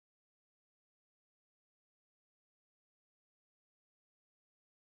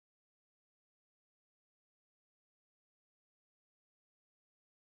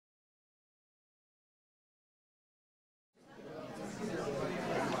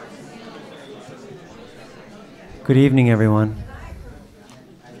Good evening, everyone.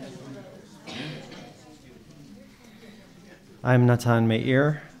 I'm Natan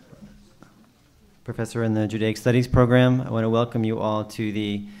Meir, professor in the Judaic Studies program. I want to welcome you all to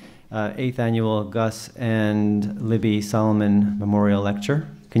the 8th annual Gus and Libby Solomon Memorial Lecture.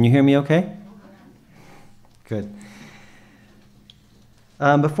 Can you hear me okay? Good.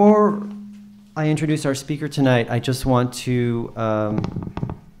 Before I introduce our speaker tonight, I just want to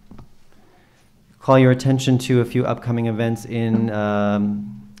call your attention to a few upcoming events in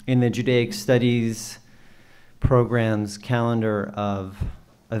the Judaic Studies program's calendar of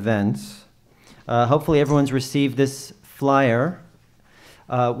events. Hopefully everyone's received this flyer,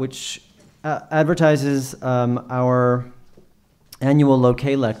 which advertises our annual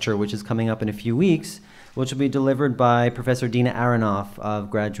Loquet lecture, which is coming up in a few weeks, which will be delivered by Professor Dina Aronoff of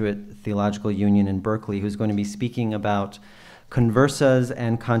Graduate Theological Union in Berkeley, who's going to be speaking about conversas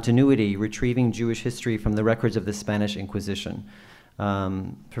and continuity, retrieving Jewish history from the records of the Spanish Inquisition.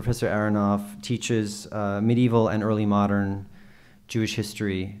 Professor Aronoff teaches medieval and early modern Jewish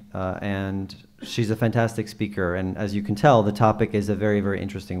history, and she's a fantastic speaker. And as you can tell, the topic is a very, very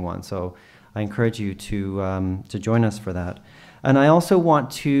interesting one. So I encourage you to join us for that. And I also want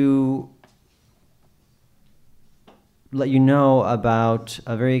to let you know about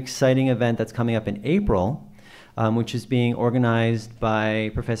a very exciting event that's coming up in April, which is being organized by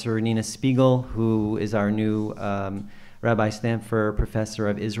Professor Nina Spiegel, who is our new Rabbi Stanford Professor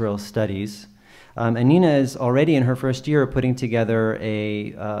of Israel Studies. And Nina is already in her first year putting together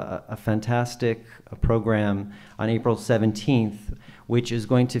a fantastic program on April 17th, which is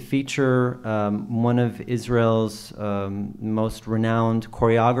going to feature one of Israel's most renowned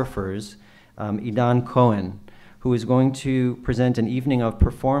choreographers, Idan Cohen, who is going to present an evening of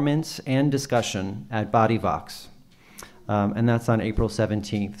performance and discussion at Body Vox. And that's on April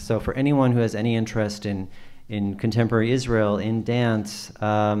 17th. So for anyone who has any interest in contemporary Israel, in dance,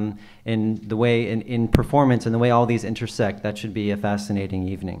 in performance, and the way all these intersect, that should be a fascinating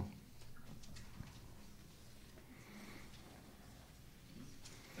evening.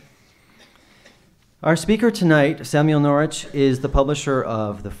 Our speaker tonight, Samuel Norich, is the publisher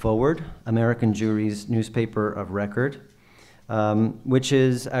of the Forward, American Jewry's newspaper of record, which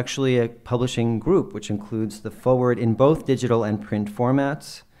is actually a publishing group which includes the Forward in both digital and print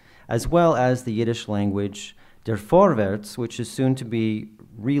formats, as well as the Yiddish language Der Forverts, which is soon to be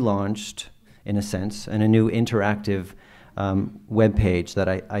relaunched, in a sense, and a new interactive web page that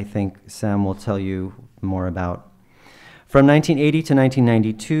I think Sam will tell you more about. From 1980 to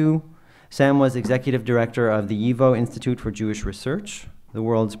 1992, Sam was executive director of the YIVO Institute for Jewish Research, the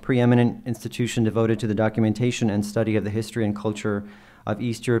world's preeminent institution devoted to the documentation and study of the history and culture of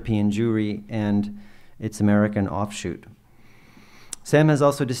East European Jewry and its American offshoot. Sam has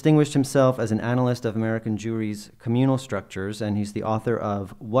also distinguished himself as an analyst of American Jewry's communal structures, and he's the author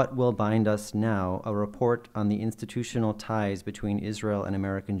of What Will Bind Us Now, a report on the institutional ties between Israel and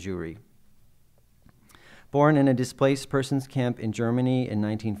American Jewry. Born in a displaced persons camp in Germany in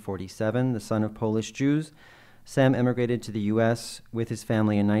 1947, the son of Polish Jews, Sam emigrated to the U.S. with his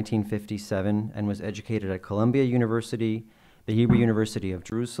family in 1957 and was educated at Columbia University, the Hebrew University of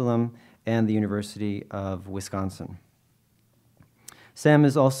Jerusalem, and the University of Wisconsin. Sam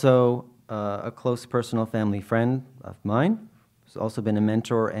is also a close personal family friend of mine. He's also been a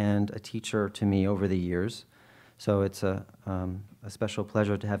mentor and a teacher to me over the years. So it's a special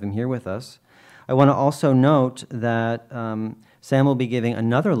pleasure to have him here with us. I want to also note that Sam will be giving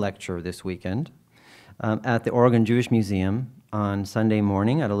another lecture this weekend at the Oregon Jewish Museum on Sunday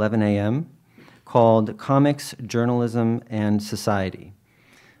morning at 11 a.m. called Comics, Journalism, and Society,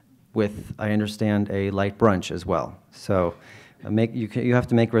 with, I understand, a light brunch as well. So you have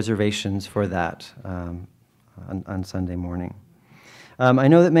to make reservations for that on Sunday morning. I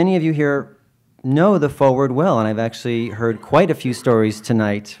know that many of you here know the Forward well, and I've actually heard quite a few stories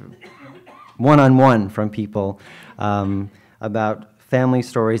tonight, one-on-one from people about family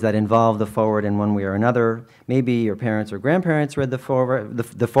stories that involve the Forward in one way or another. Maybe your parents or grandparents read the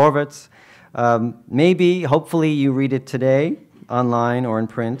Forverts. Maybe, hopefully, you read it today, online or in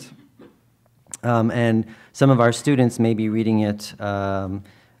print. And some of our students may be reading it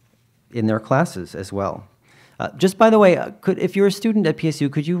in their classes as well. Just by the way, if you're a student at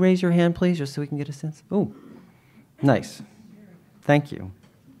PSU, could you raise your hand, please, just so we can get a sense? Oh, nice. Thank you.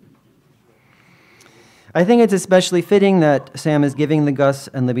 I think it's especially fitting that Sam is giving the Gus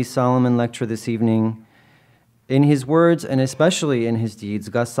and Libby Solomon lecture this evening. In his words, and especially in his deeds,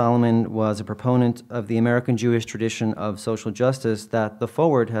 Gus Solomon was a proponent of the American Jewish tradition of social justice that the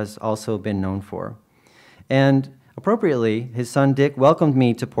Forward has also been known for. And appropriately, his son Dick welcomed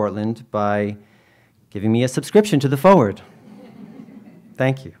me to Portland by giving me a subscription to the Forward.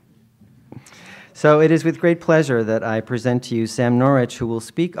 Thank you. So it is with great pleasure that I present to you Sam Norich, who will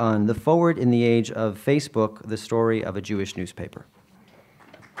speak on The Forward in the Age of Facebook, the story of a Jewish newspaper.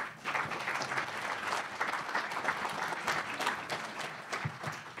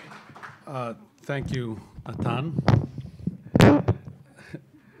 Thank you, Natan.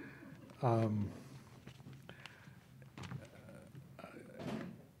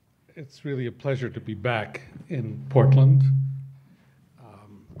 It's really a pleasure to be back in Portland.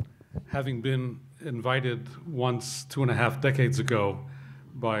 Having been invited once 2.5 decades ago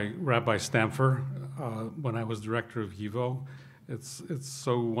by Rabbi Stamfer when I was director of YIVO, it's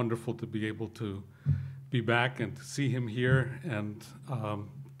so wonderful to be able to be back and to see him here and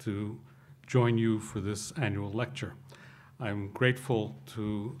to join you for this annual lecture. I'm grateful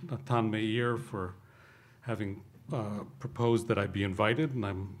to Natan Meir for having proposed that I be invited, and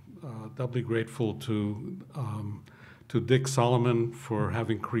I'm doubly grateful to Dick Solomon for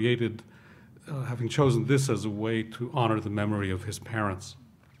having created, having chosen this as a way to honor the memory of his parents.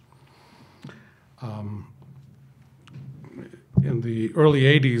 In the early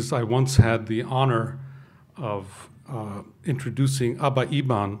 80s, I once had the honor of introducing Abba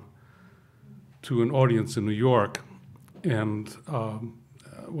Iban to an audience in New York. And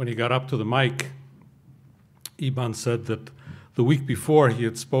when he got up to the mic, Iban said that the week before he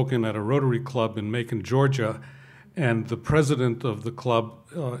had spoken at a Rotary Club in Macon, Georgia, and the president of the club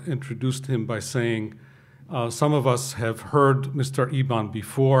introduced him by saying, some of us have heard Mr. Iban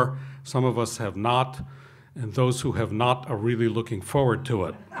before, some of us have not, and those who have not are really looking forward to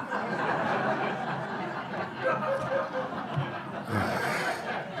it.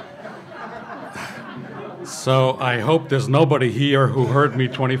 So I hope there's nobody here who heard me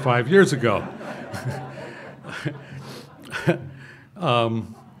 25 years ago.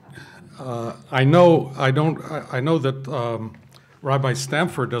 I know that Rabbi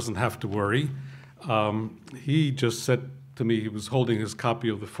Stamfer doesn't have to worry. He just said to me, he was holding his copy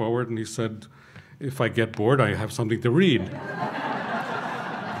of the Forward, and he said, if I get bored, I have something to read.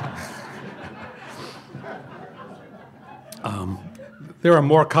 There are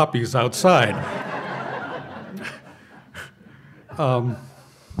more copies outside.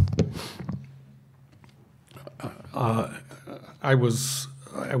 I was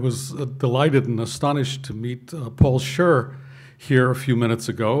delighted and astonished to meet Paul Schur here a few minutes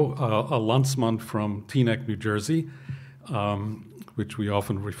ago, a Landsman from Teaneck, New Jersey, which we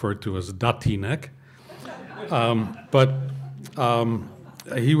often refer to as Da Teaneck. But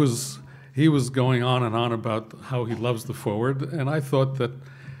he was going on and on about how he loves the Forward, and I thought that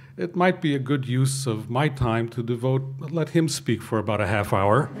it might be a good use of my time to let him speak for about a half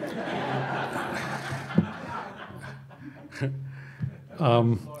hour.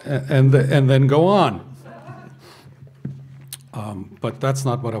 And then go on. But that's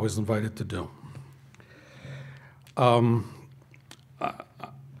not what I was invited to do.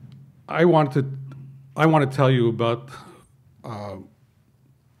 I want to tell you about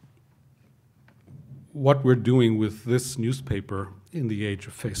what we're doing with this newspaper in the age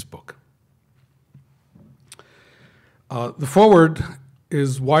of Facebook. The Forward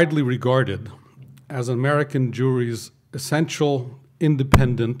is widely regarded as American Jewry's essential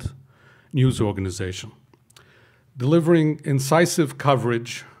independent news organization, delivering incisive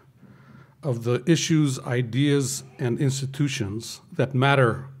coverage of the issues, ideas, and institutions that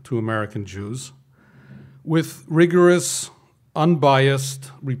matter to American Jews, with rigorous,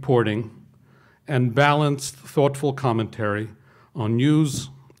 unbiased reporting and balanced, thoughtful commentary on news,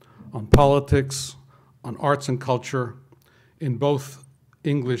 on politics, on arts and culture, in both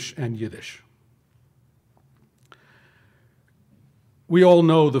English and Yiddish. We all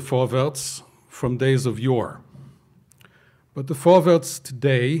know the Forverts from days of yore, but the Forverts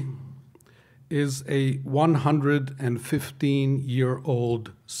today is a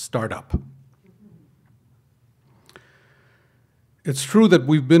 115-year-old startup. It's true that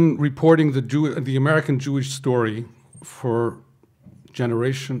we've been reporting the American Jewish story for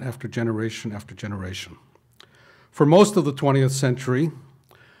generation after generation after generation. For most of the 20th century,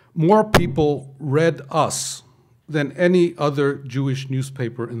 more people read us than any other Jewish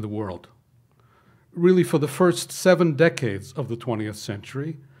newspaper in the world. Really, for the first 7 decades of the 20th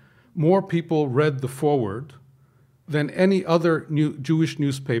century, more people read the Forward than any other Jewish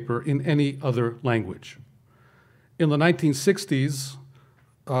newspaper in any other language. In the 1960s,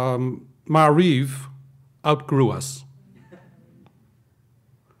 Ma'ariv outgrew us.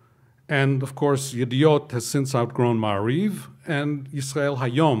 And of course, Yediot has since outgrown Ma'ariv, and Yisrael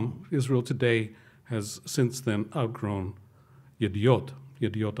Hayom, Israel Today, has since then outgrown Yediot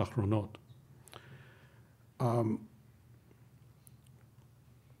Achronot.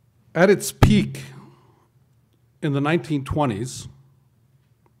 At its peak in the 1920s,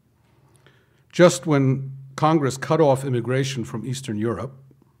 just when Congress cut off immigration from Eastern Europe,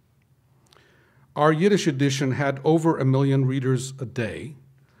 our Yiddish edition had over 1 million readers a day,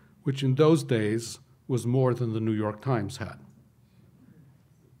 which in those days was more than the New York Times had.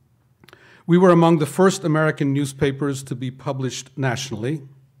 We were among the first American newspapers to be published nationally,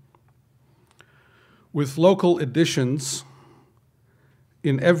 with local editions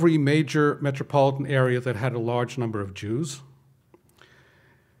in every major metropolitan area that had a large number of Jews.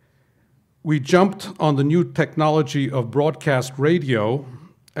 We jumped on the new technology of broadcast radio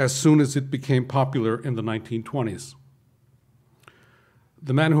as soon as it became popular in the 1920s.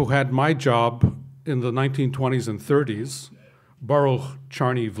 The man who had my job in the 1920s and 30s, Baruch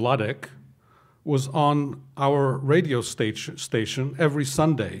Charny Vladek, was on our radio station every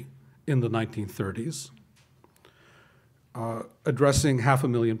Sunday in the 1930s, addressing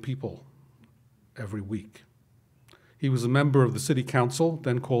 500,000 people every week. He was a member of the city council,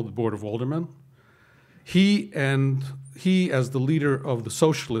 then called the Board of Aldermen. He, as the leader of the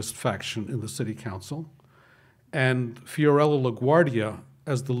socialist faction in the city council, and Fiorello LaGuardia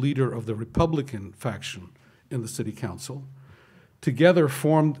as the leader of the Republican faction in the city council, together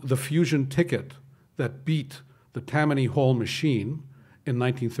formed the fusion ticket that beat the Tammany Hall machine in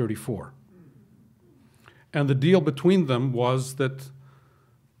 1934. And the deal between them was that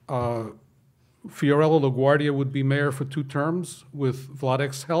Fiorello LaGuardia would be mayor for 2 terms with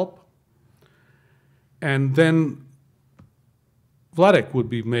Vladek's help, and then Vladek would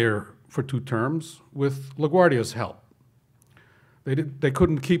be mayor for 2 terms with LaGuardia's help. They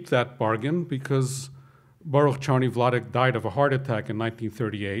couldn't keep that bargain because Baruch Charny Vladek died of a heart attack in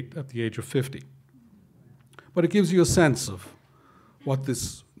 1938 at the age of 50. But it gives you a sense of what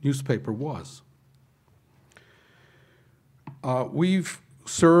this newspaper was. We've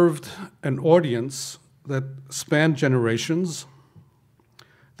served an audience that spanned generations,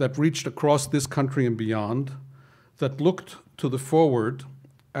 that reached across this country and beyond, that looked to the Forward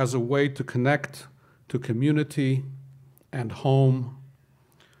as a way to connect to community and home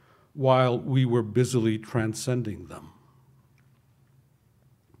while we were busily transcending them.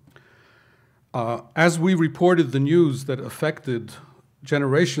 As we reported the news that affected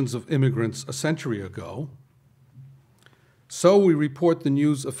generations of immigrants a century ago, so we report the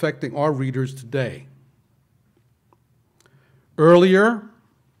news affecting our readers today. Earlier,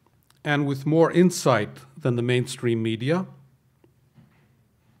 and with more insight than the mainstream media,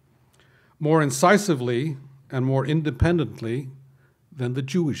 more incisively and more independently than the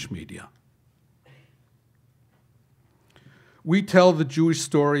Jewish media. We tell the Jewish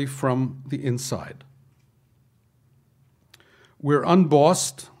story from the inside. We're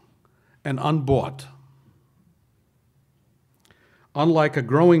unbossed and unbought. Unlike a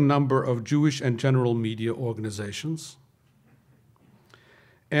growing number of Jewish and general media organizations.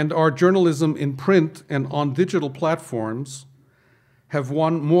 And our journalism in print and on digital platforms have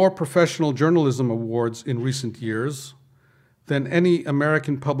won more professional journalism awards in recent years than any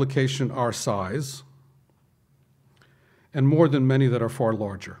American publication our size, and more than many that are far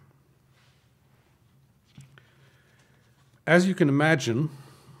larger. As you can imagine,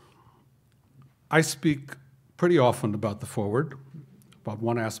 I speak pretty often about the Forward, about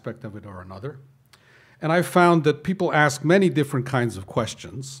one aspect of it or another. And I've found that people ask many different kinds of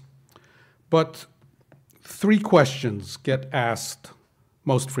questions, but 3 questions get asked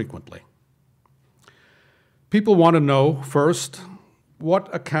most frequently. People want to know, first,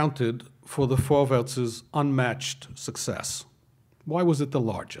 what accounted for the Forverts' unmatched success? Why was it the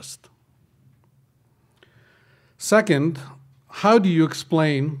largest? Second, how do you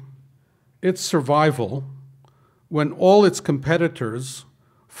explain its survival when all its competitors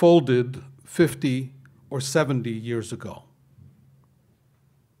folded 50 or 70 years ago?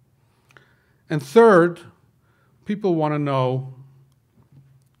 And third, people want to know,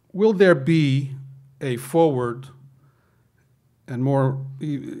 will there be a Forward, and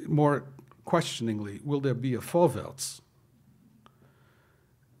more questioningly, will there be a Forverts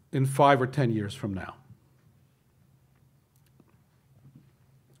in 5 or 10 years from now?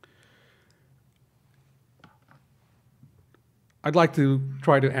 I'd like to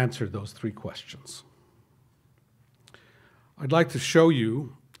try to answer those 3 questions. I'd like to show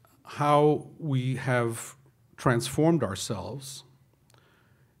you how we have transformed ourselves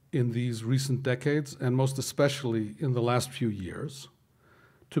in these recent decades, and most especially in the last few years,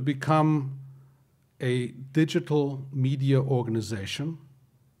 to become a digital media organization.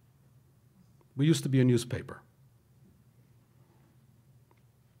 We used to be a newspaper.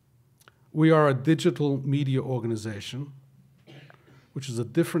 We are a digital media organization, which is a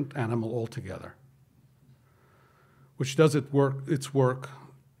different animal altogether, which does its work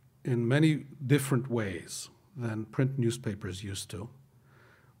in many different ways than print newspapers used to,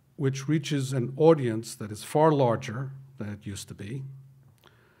 which reaches an audience that is far larger than it used to be,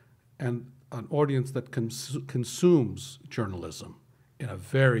 and an audience that consumes journalism in a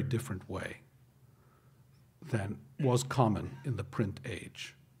very different way than was common in the print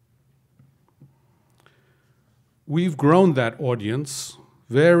age. We've grown that audience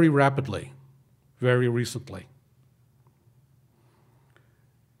very rapidly, very recently.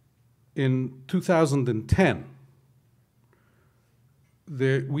 In 2010,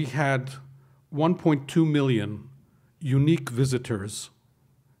 we had 1.2 million unique visitors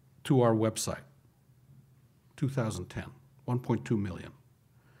to our website. 2010, 1.2 million.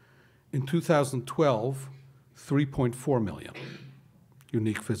 In 2012, 3.4 million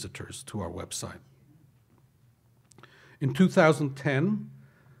unique visitors to our website. In 2010,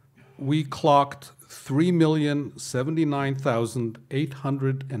 we clocked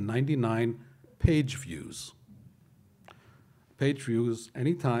 3,079,899 page views. Page views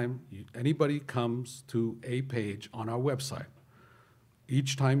anytime anybody comes to a page on our website.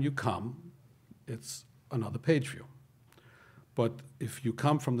 Each time you come, it's another page view. But if you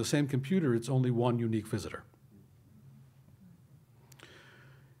come from the same computer, it's only one unique visitor.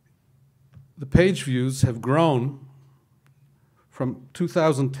 The page views have grown from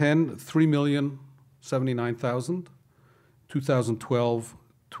 2010, 3,079,000, 2012,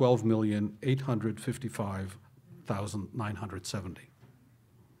 12,855,970.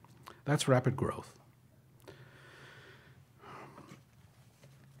 That's rapid growth.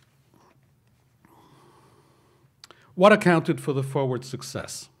 What accounted for the Forward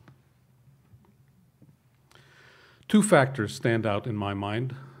success? Two factors stand out in my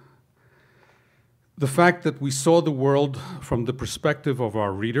mind. The fact that we saw the world from the perspective of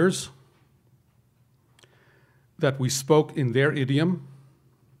our readers, that we spoke in their idiom,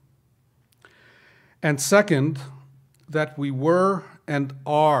 and second, that we were and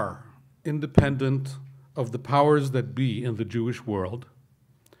are independent of the powers that be in the Jewish world,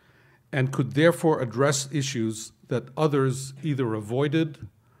 and could therefore address issues that others either avoided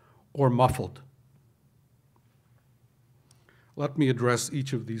or muffled. Let me address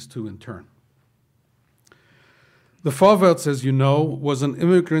each of these two in turn. The Forverts, as you know, was an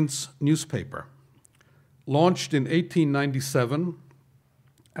immigrants' newspaper, launched in 1897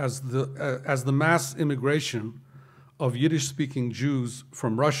 as the mass immigration of Yiddish-speaking Jews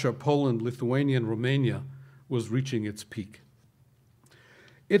from Russia, Poland, Lithuania, and Romania was reaching its peak.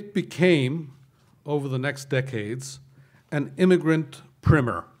 It became, over the next decades, an immigrant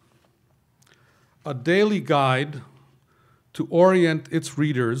primer, a daily guide to orient its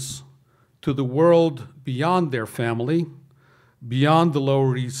readers to the world beyond their family, beyond the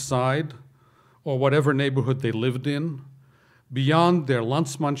Lower East Side, or whatever neighborhood they lived in, beyond their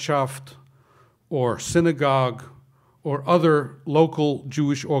Landsmannschaft, or synagogue, or other local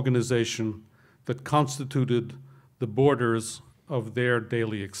Jewish organization that constituted the borders of their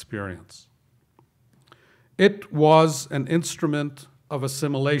daily experience. It was an instrument of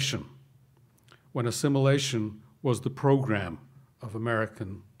assimilation, when assimilation was the program of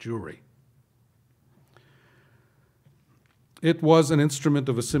American Jewry. It was an instrument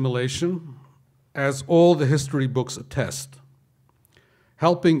of assimilation, as all the history books attest,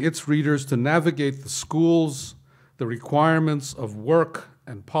 helping its readers to navigate the schools, the requirements of work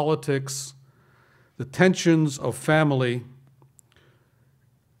and politics, the tensions of family,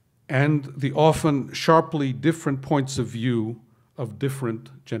 and the often sharply different points of view of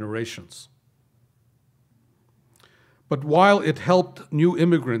different generations. But while it helped new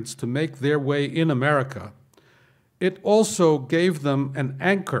immigrants to make their way in America, it also gave them an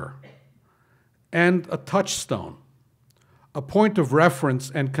anchor and a touchstone, a point of reference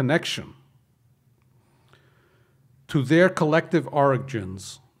and connection to their collective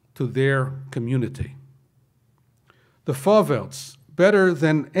origins, to their community. The Forverts, better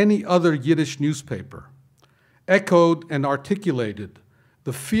than any other Yiddish newspaper, echoed and articulated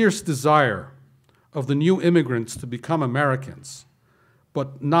the fierce desire of the new immigrants to become Americans,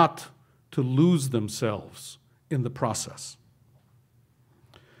 but not to lose themselves in the process.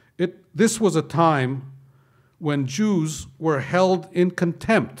 This was a time when Jews were held in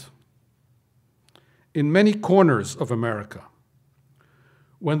contempt in many corners of America,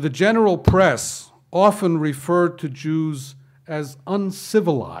 when the general press often referred to Jews as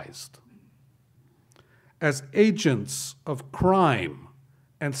uncivilized, as agents of crime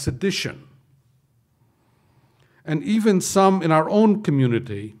and sedition. And even some in our own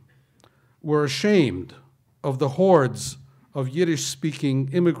community were ashamed of the hordes of Yiddish-speaking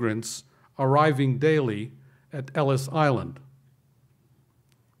immigrants arriving daily at Ellis Island.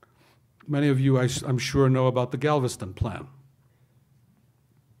 Many of you, I'm sure, know about the Galveston Plan.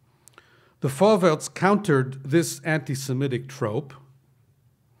 The Forverts countered this anti-Semitic trope,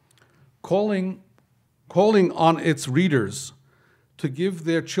 calling on its readers to give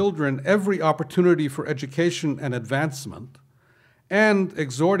their children every opportunity for education and advancement, and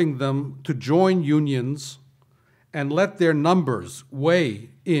exhorting them to join unions and let their numbers weigh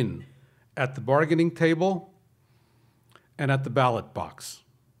in at the bargaining table and at the ballot box.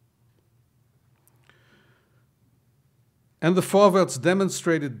 And the Forverts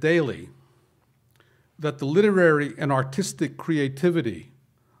demonstrated daily that the literary and artistic creativity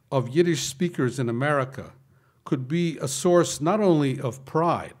of Yiddish speakers in America could be a source not only of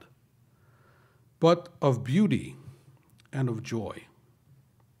pride, but of beauty and of joy.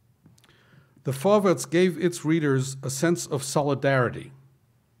 The Forverts gave its readers a sense of solidarity,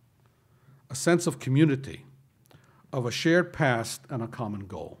 a sense of community, of a shared past and a common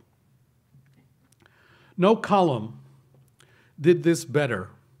goal. No column did this better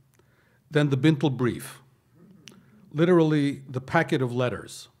than the Bintel Brief, literally the packet of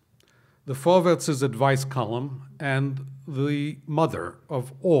letters, the Forverts' advice column, and the mother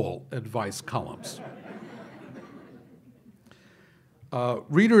of all advice columns.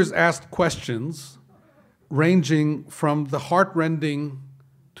 Readers asked questions ranging from the heartrending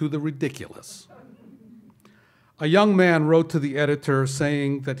to the ridiculous. A young man wrote to the editor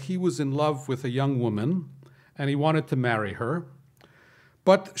saying that he was in love with a young woman and he wanted to marry her,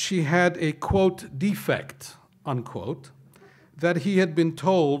 but she had a, quote, defect, unquote, that he had been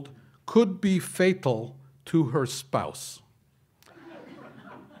told could be fatal to her spouse.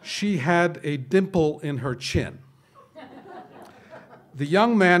 She had a dimple in her chin. The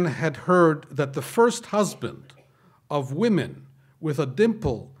young man had heard that the first husband of women with a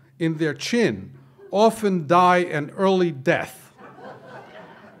dimple in their chin often die an early death.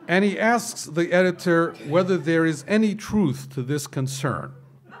 And he asks the editor whether there is any truth to this concern.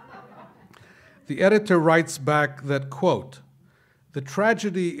 The editor writes back that, quote, "The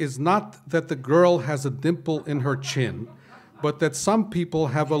tragedy is not that the girl has a dimple in her chin, but that some people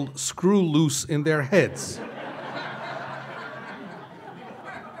have a screw loose in their heads."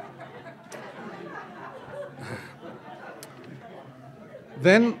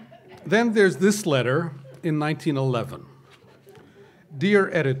 Then there's this letter in 1911.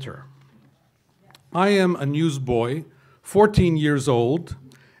 Dear editor, I am a newsboy, 14 years old,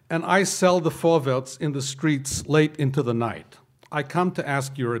 and I sell the Forverts in the streets late into the night. I come to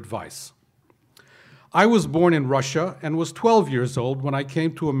ask your advice. I was born in Russia and was 12 years old when I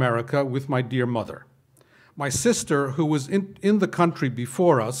came to America with my dear mother. My sister, who was in the country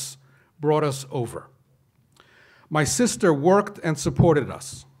before us, brought us over. My sister worked and supported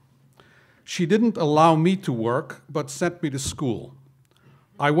us. She didn't allow me to work, but sent me to school.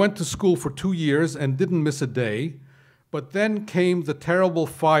 I went to school for 2 years and didn't miss a day, but then came the terrible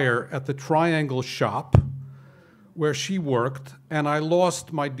fire at the Triangle shop where she worked, and I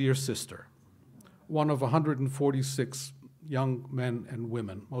lost my dear sister, one of 146 young men and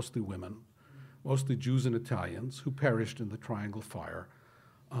women, mostly Jews and Italians, who perished in the Triangle fire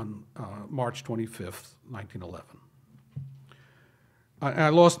on March 25th, 1911. I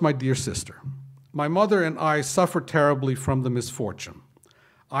lost my dear sister. My mother and I suffered terribly from the misfortune.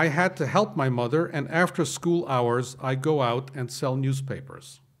 I had to help my mother, and after school hours, I go out and sell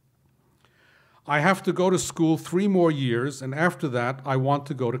newspapers. I have to go to school 3 more years, and after that, I want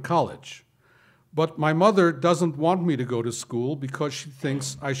to go to college. But my mother doesn't want me to go to school because she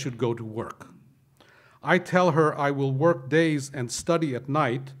thinks I should go to work. I tell her I will work days and study at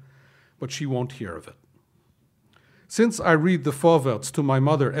night, but she won't hear of it. Since I read the Forverts to my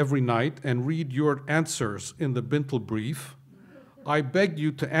mother every night and read your answers in the Bintel Brief, I beg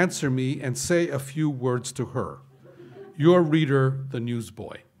you to answer me and say a few words to her. Your reader, the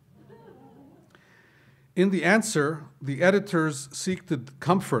newsboy. In the answer, the editors seek to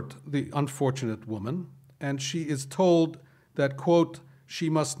comfort the unfortunate woman, and she is told that, quote, she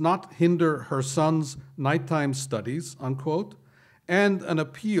must not hinder her son's nighttime studies, unquote, and an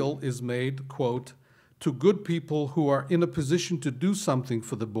appeal is made, quote, to good people who are in a position to do something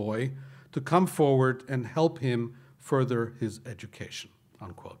for the boy to come forward and help him further his education,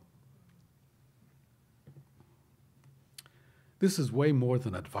 unquote. This is way more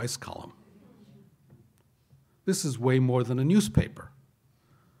than an advice column. This is way more than a newspaper.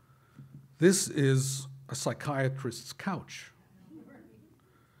 This is a psychiatrist's couch.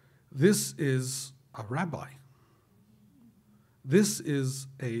 This is a rabbi. This is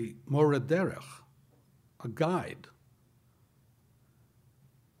a Mora Derech, a guide.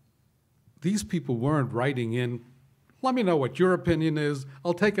 These people weren't writing in, let me know what your opinion is,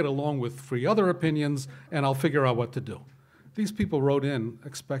 I'll take it along with 3 other opinions, and I'll figure out what to do. These people wrote in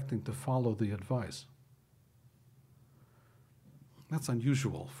expecting to follow the advice. That's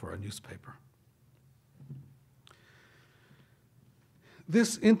unusual for a newspaper.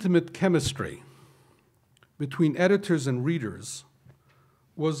 This intimate chemistry between editors and readers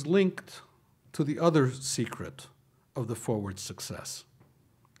was linked to the other secret of the Forward's success,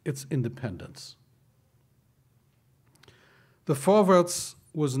 its independence. The Forverts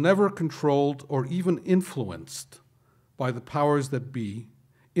was never controlled or even influenced by the powers that be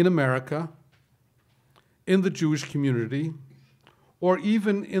in America, in the Jewish community, or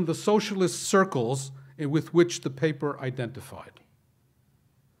even in the socialist circles with which the paper identified.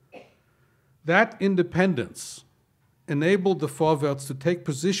 That independence enabled the Forverts to take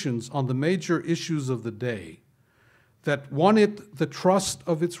positions on the major issues of the day that won it the trust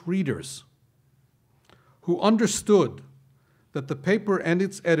of its readers, who understood that the paper and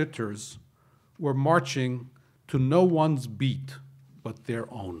its editors were marching to no one's beat but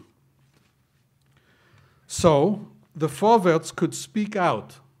their own. So, the Forverts could speak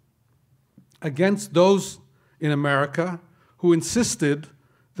out against those in America who insisted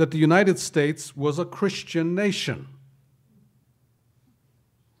that the United States was a Christian nation.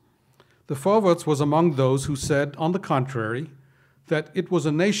 The Forverts was among those who said, on the contrary, that it was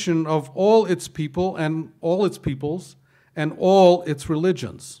a nation of all its people and all its peoples and all its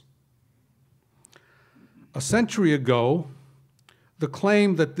religions. A century ago, the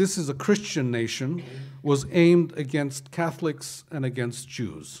claim that this is a Christian nation was aimed against Catholics and against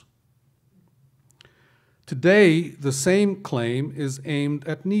Jews. Today, the same claim is aimed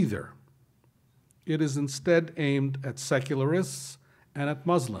at neither. It is instead aimed at secularists and at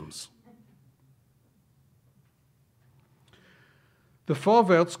Muslims. The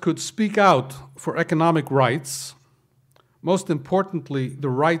Forverts could speak out for economic rights, most importantly, the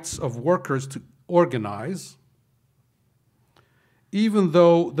rights of workers to organize, even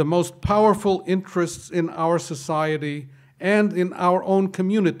though the most powerful interests in our society and in our own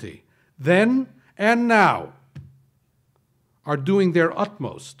community, then and now, are doing their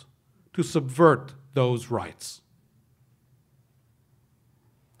utmost to subvert those rights.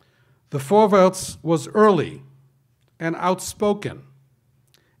 The Forverts was early and outspoken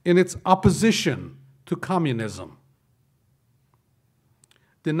in its opposition to communism,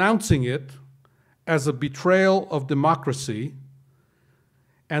 denouncing it as a betrayal of democracy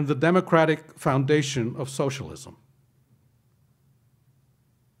and the democratic foundation of socialism.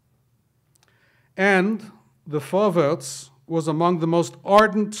 And the Forverts was among the most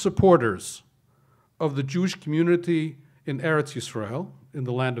ardent supporters of the Jewish community in Eretz Yisrael, in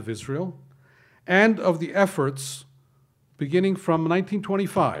the land of Israel, and of the efforts beginning from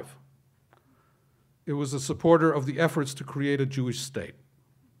 1925. It was a supporter of the efforts to create a Jewish state.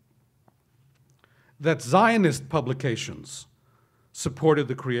 That Zionist publications supported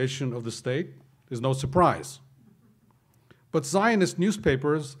the creation of the state is no surprise. But Zionist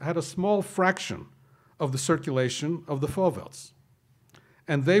newspapers had a small fraction of the circulation of the Forverts,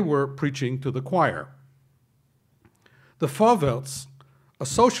 and they were preaching to the choir. The Forverts, a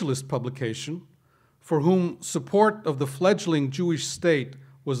socialist publication for whom support of the fledgling Jewish state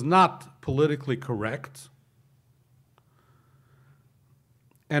was not politically correct,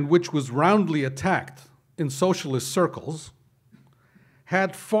 and which was roundly attacked in socialist circles,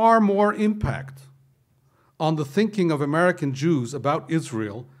 had far more impact on the thinking of American Jews about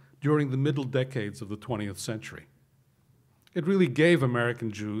Israel during the middle decades of the 20th century. It really gave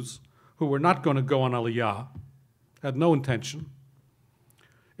American Jews, who were not going to go on Aliyah, had no intention,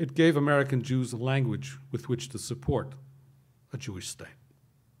 it gave American Jews a language with which to support a Jewish state.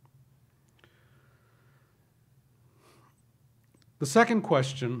 The second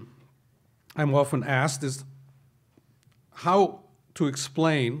question I'm often asked is how to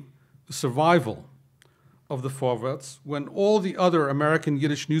explain the survival of the Forverts when all the other American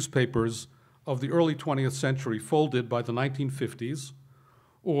Yiddish newspapers of the early 20th century folded by the 1950s,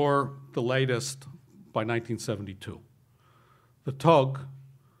 or the latest by 1972. The Tog,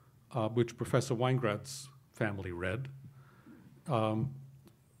 which Professor Weingrat's family read,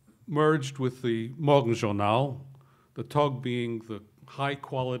 merged with the Morgenjournal, the Tog being the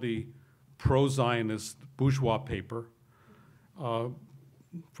high-quality pro-Zionist bourgeois paper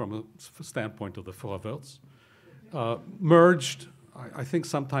from a standpoint of the Forverts, merged, I think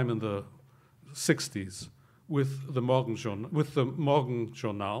sometime in the 60s, with the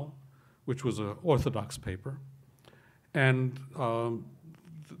Morgenjournal, which was an Orthodox paper, and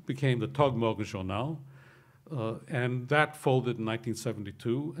became the Tag Morgenjournal, and that folded in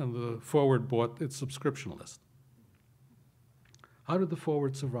 1972, and the Forward bought its subscription list. How did the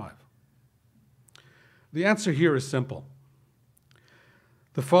Forward survive? The answer here is simple.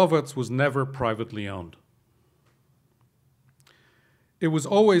 The Forverts was never privately owned. It was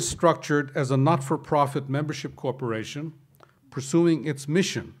always structured as a not-for-profit membership corporation pursuing its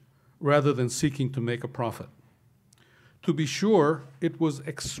mission rather than seeking to make a profit. To be sure, it was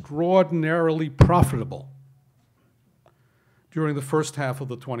extraordinarily profitable during the first half of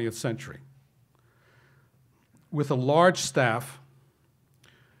the 20th century, with a large staff,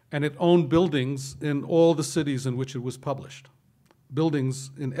 and it owned buildings in all the cities in which it was published, buildings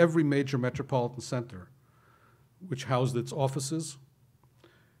in every major metropolitan center, which housed its offices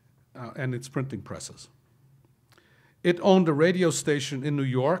and its printing presses. It owned a radio station in New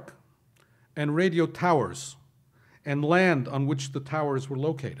York and radio towers and land on which the towers were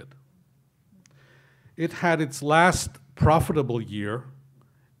located. It had its last profitable year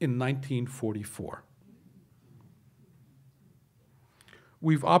in 1944.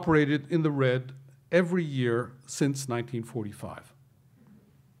 We've operated in the red every year since 1945.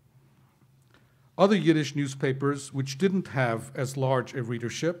 Other Yiddish newspapers, which didn't have as large a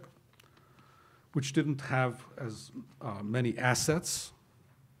readership, which didn't have as many assets,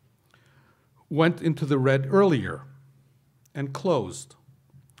 went into the red earlier and closed,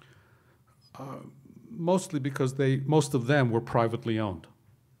 mostly because most of them were privately owned.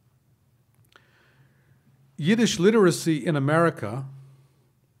 Yiddish literacy in America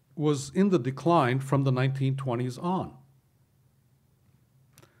was in the decline from the 1920s on.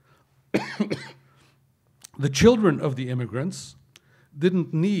 The children of the immigrants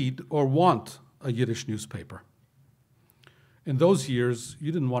didn't need or want a Yiddish newspaper. In those years,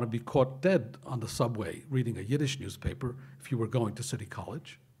 you didn't want to be caught dead on the subway reading a Yiddish newspaper if you were going to City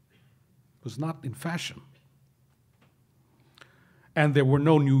College. It was not in fashion. And there were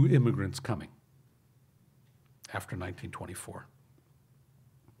no new immigrants coming after 1924.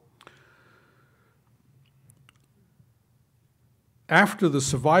 After the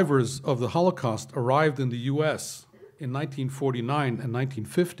survivors of the Holocaust arrived in the US in 1949 and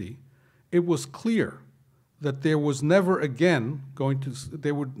 1950, it was clear that they would never again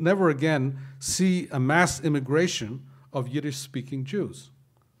see a mass immigration of Yiddish-speaking Jews.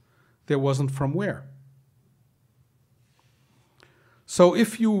 There wasn't from where. So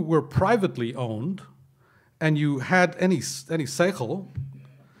if you were privately owned and you had any seichel,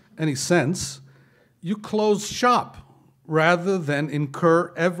 any sense, you closed shop rather than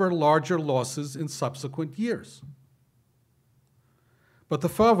incur ever larger losses in subsequent years. But the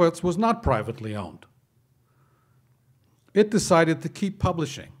Forverts was not privately owned. It decided to keep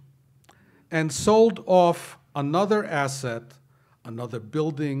publishing and sold off another asset, another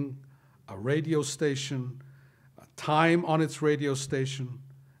building, a radio station, a time on its radio station,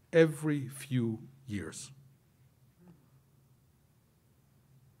 every few years.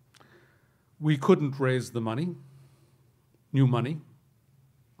 We couldn't raise the money, new money.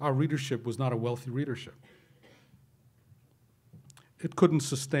 Our readership was not a wealthy readership. It couldn't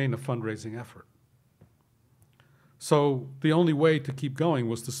sustain a fundraising effort. So the only way to keep going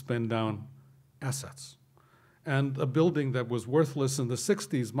was to spend down assets. And a building that was worthless in the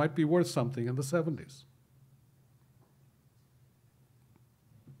 60s might be worth something in the 70s.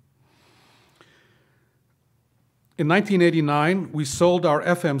 In 1989, we sold our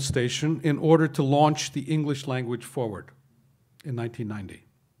FM station in order to launch the English language Forward in 1990,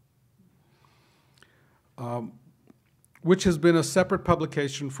 which has been a separate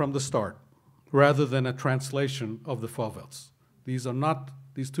publication from the start, rather than a translation of the Forverts. These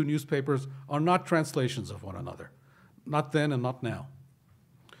two newspapers are not translations of one another, not then and not now.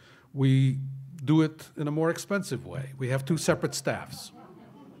 We do it in a more expensive way. We have two separate staffs,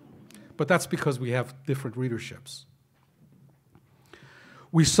 but that's because we have different readerships.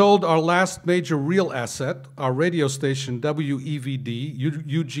 We sold our last major real asset, our radio station, WEVD,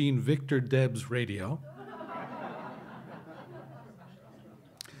 Eugene Victor Debs Radio.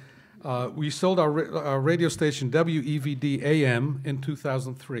 We sold our radio station, WEVD AM, in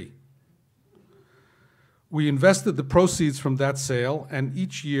 2003. We invested the proceeds from that sale, and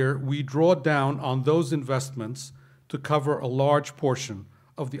each year we draw down on those investments to cover a large portion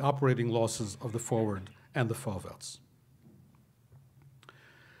of the operating losses of the Forward and the Forverts.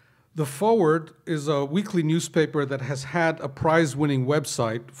 The Forward is a weekly newspaper that has had a prize-winning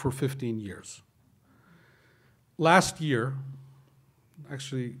website for 15 years. Last year,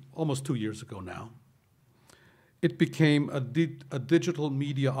 actually almost 2 years ago now, it became a digital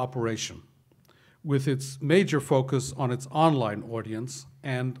media operation with its major focus on its online audience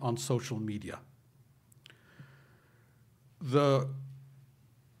and on social media. The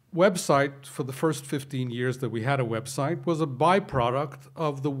website, for the first 15 years that we had a website, was a byproduct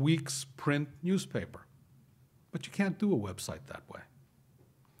of the week's print newspaper. But you can't do a website that way.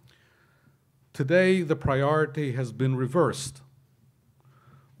 Today, the priority has been reversed.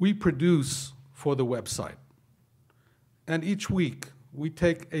 We produce for the website. And each week, we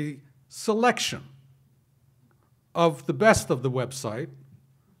take a selection of the best of the website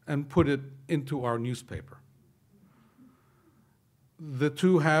and put it into our newspaper. The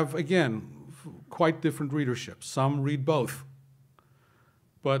two have, again, quite different readership. Some read both,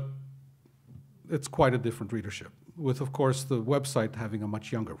 but it's quite a different readership, with, of course, the website having a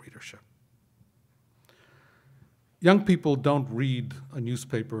much younger readership. Young people don't read a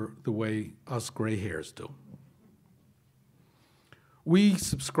newspaper the way us gray hairs do. We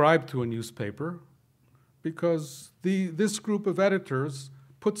subscribe to a newspaper because this group of editors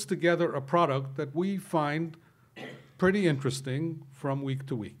puts together a product that we find pretty interesting from week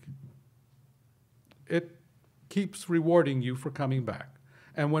to week. It keeps rewarding you for coming back.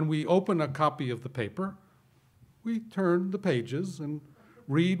 And when we open a copy of the paper, we turn the pages and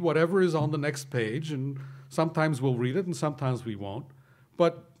read whatever is on the next page, and sometimes we'll read it and sometimes we won't,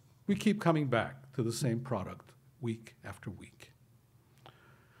 but we keep coming back to the same product week after week.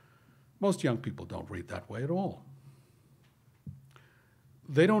 Most young people don't read that way at all.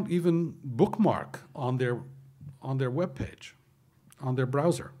 They don't even bookmark on their web page, on their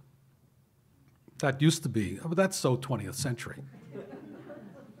browser. That used to be, but that's so 20th century.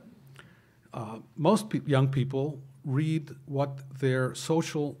 Most young people read what their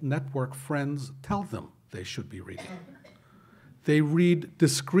social network friends tell them they should be reading. They read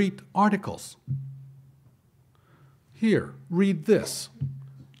discrete articles. Here, read this.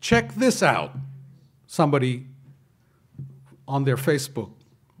 Check this out, somebody on their Facebook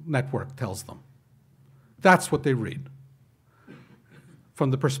network tells them. That's what they read. From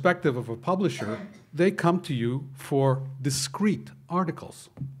the perspective of a publisher, they come to you for discrete articles.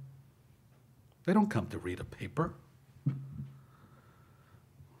 They don't come to read a paper.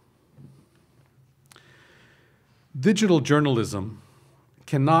 Digital journalism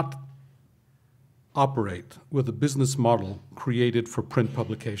cannot operate with a business model created for print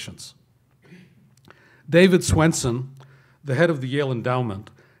publications. David Swenson, the head of the Yale Endowment,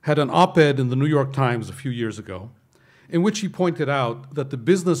 had an op-ed in the New York Times a few years ago in which he pointed out that the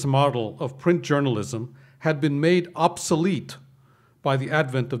business model of print journalism had been made obsolete by the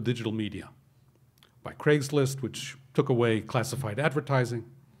advent of digital media, by Craigslist, which took away classified advertising,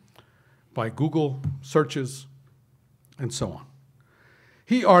 by Google searches, and so on.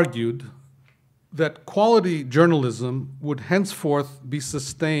 He argued that quality journalism would henceforth be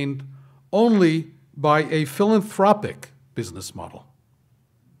sustained only by a philanthropic business model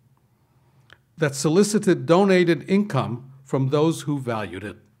that solicited donated income from those who valued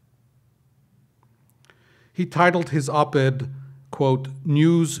it. He titled his op-ed, quote,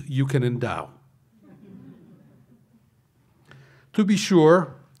 "News You Can Endow." To be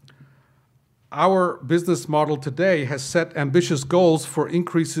sure, our business model today has set ambitious goals for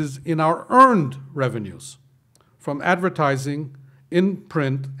increases in our earned revenues from advertising in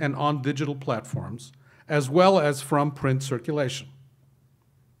print and on digital platforms, as well as from print circulation.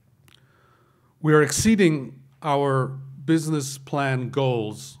 We are exceeding our business plan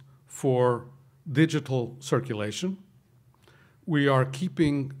goals for digital circulation. We are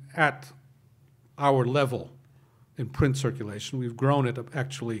keeping at our level in print circulation. We've grown it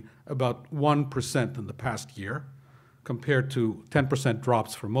actually about 1% in the past year, compared to 10%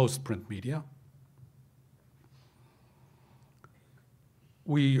 drops for most print media.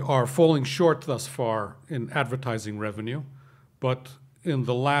 We are falling short thus far in advertising revenue, but in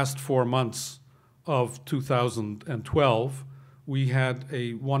the last 4 months of 2012, we had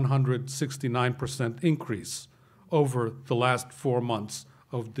a 169% increase over the last 4 months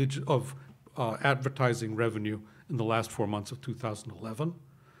of advertising revenue in the last 4 months of 2011.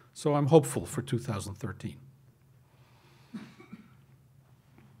 So I'm hopeful for 2013.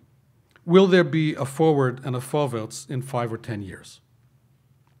 Will there be a Forward and a Forverts in 5 or 10 years?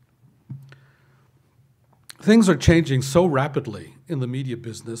 Things are changing so rapidly in the media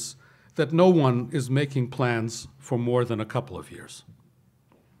business that no one is making plans for more than a couple of years.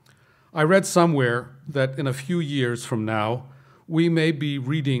 I read somewhere that in a few years from now, we may be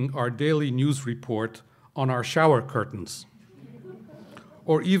reading our daily news report on our shower curtains,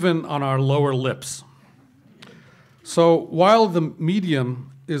 or even on our lower lips. So while the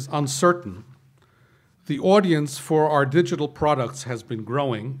medium is uncertain, The audience for our digital products has been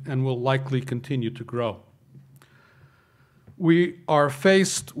growing and will likely continue to grow. We are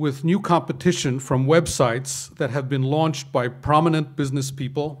faced with new competition from websites that have been launched by prominent business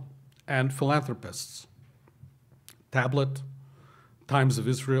people and philanthropists. Tablet, Times of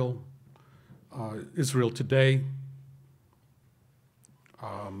Israel, Israel Today,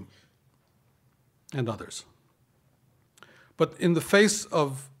 and others. But in the face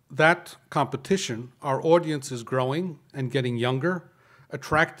of that competition, our audience is growing and getting younger,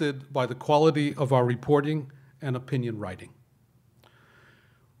 attracted by the quality of our reporting and opinion writing.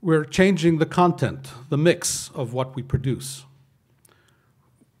 We're changing the content, the mix of what we produce.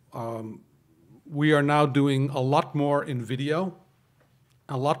 We are now doing a lot more in video,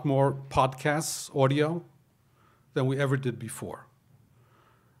 a lot more podcasts, audio, than we ever did before.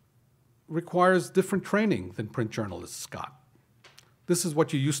 Requires different training than print journalists got. This is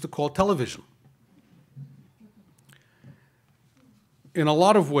what you used to call television. In a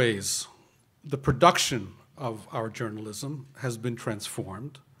lot of ways, the production of our journalism has been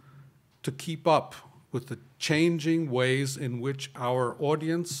transformed to keep up with the changing ways in which our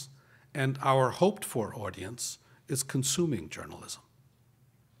audience and our hoped-for audience is consuming journalism.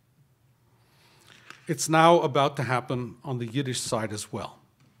 It's now about to happen on the Yiddish side as well.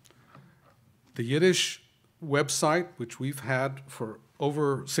 The Yiddish website, which we've had for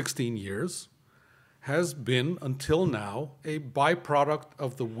over 16 years, has been, until now, a byproduct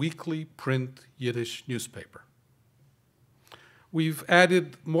of the weekly print Yiddish newspaper. We've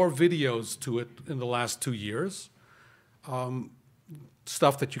added more videos to it in the last 2 years,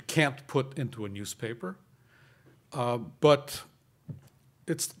 stuff that you can't put into a newspaper. But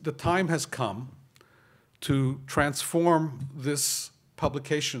the time has come to transform this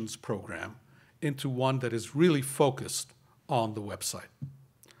publications program into one that is really focused on the website.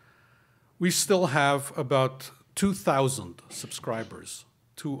 We still have about 2,000 subscribers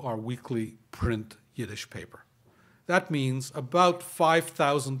to our weekly print Yiddish paper. That means about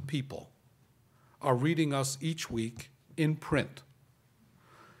 5,000 people are reading us each week in print,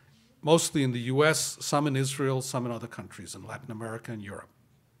 mostly in the US, some in Israel, some in other countries, in Latin America and Europe.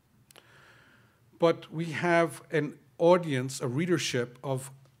 But we have an audience, a readership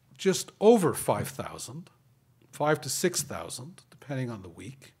of just over 5,000, 5,000 to 6,000, depending on the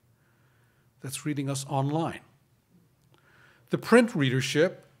week, that's reading us online. The print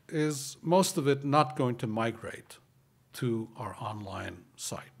readership is, most of it, not going to migrate to our online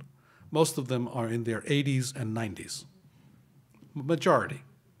site. Most of them are in their 80s and 90s, majority.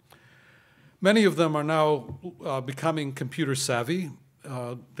 Many of them are now becoming computer savvy.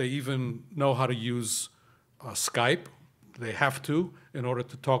 They even know how to use Skype. They have to in order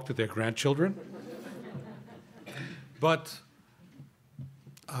to talk to their grandchildren. But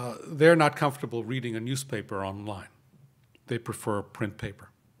they're not comfortable reading a newspaper online. They prefer print paper.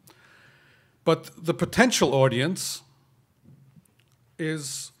 But the potential audience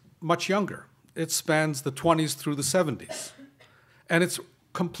is much younger. It spans the 20s through the 70s. And it's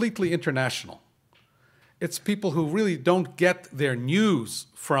completely international. It's people who really don't get their news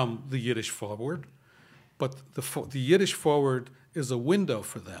from the Yiddish Forward, but the Yiddish Forward is a window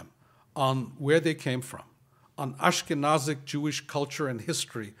for them on where they came from, on Ashkenazic Jewish culture and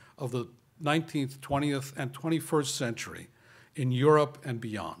history of the 19th, 20th, and 21st century in Europe and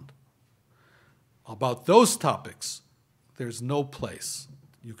beyond. About those topics, there's no place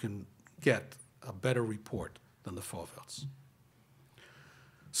you can get a better report than the Forverts.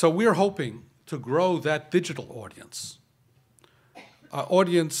 So we're hoping to grow that digital audience, an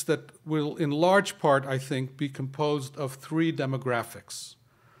audience that will, in large part, I think, be composed of 3 demographics: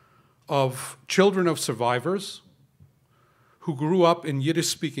 of children of survivors who grew up in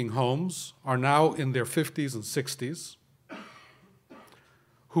Yiddish-speaking homes, are now in their 50s and 60s,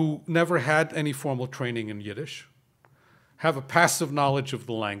 who never had any formal training in Yiddish, have a passive knowledge of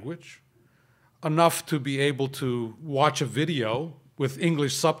the language, enough to be able to watch a video with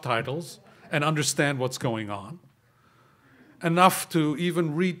English subtitles and understand what's going on, enough to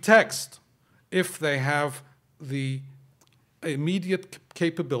even read text if they have the immediate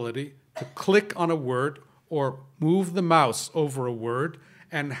capability to click on a word or move the mouse over a word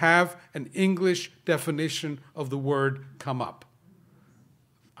and have an English definition of the word come up.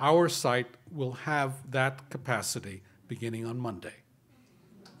 Our site will have that capacity beginning on Monday.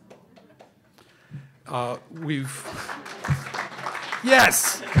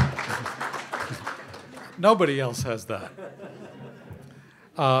 Yes! Nobody else has that.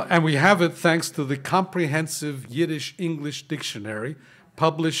 And we have it thanks to the comprehensive Yiddish-English dictionary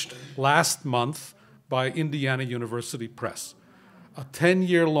published last month by Indiana University Press, a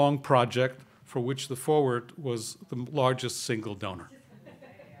 10-year-long project for which the Forward was the largest single donor.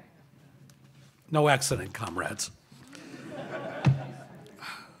 No accident, comrades.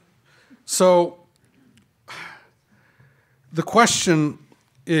 So the question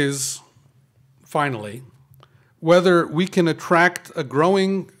is, finally, whether we can attract a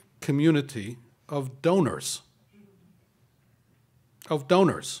growing community of donors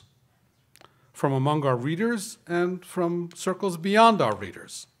from among our readers and from circles beyond our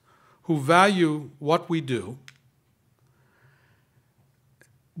readers who value what we do,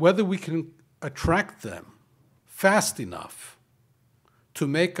 whether we can attract them fast enough to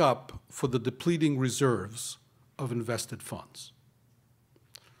make up for the depleting reserves of invested funds.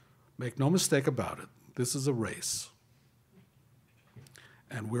 Make no mistake about it, this is a race,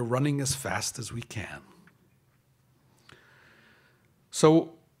 and we're running as fast as we can.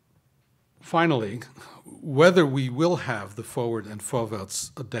 So, finally, whether we will have the Forward and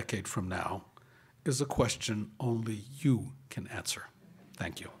Forverts a decade from now is a question only you can answer.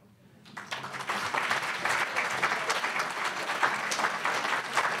 Thank you.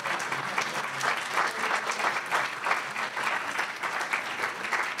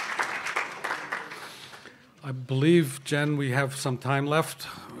 I believe, Jen, we have some time left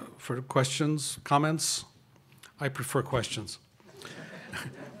for questions, comments. I prefer questions,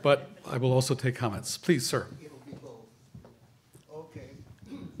 but I will also take comments. Please, sir. It'll be both. Okay.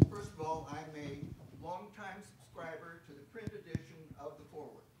 First of all, I'm a longtime subscriber to the print edition of the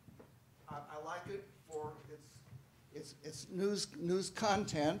Forward. I like it for its news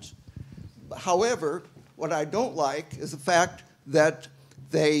content. However, what I don't like is the fact that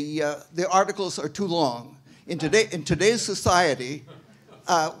the articles are too long. In today's society,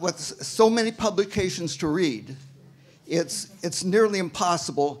 with so many publications to read, it's nearly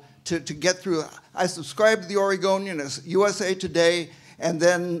impossible to get through. I subscribe to the Oregonian, USA Today, and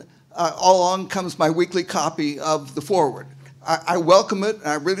then all along comes my weekly copy of the Forward. I welcome it, and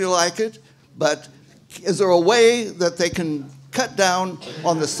I really like it, but is there a way that they can cut down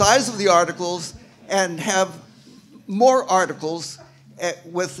on the size of the articles and have more articles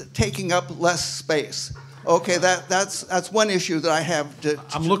with taking up less space? Okay, that's one issue that I have to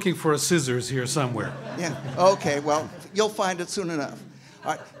I'm looking for a scissors here somewhere. Yeah, okay, well, you'll find it soon enough.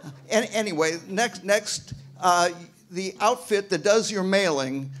 All right. Anyway, next, the outfit that does your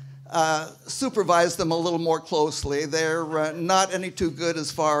mailing, supervise them a little more closely. They're not any too good as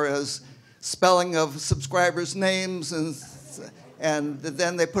far as spelling of subscribers' names, and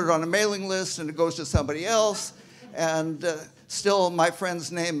then they put it on a mailing list and it goes to somebody else, and still my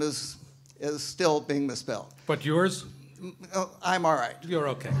friend's name is still being misspelled. But yours? I'm all right. You're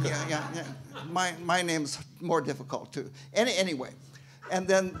okay. Yeah. My name's more difficult too. Anyway, and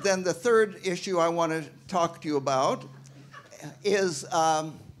then the third issue I want to talk to you about is.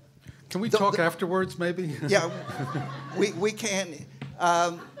 Can we talk afterwards, maybe? Yeah, we can.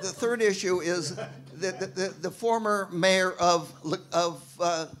 The third issue is the former mayor of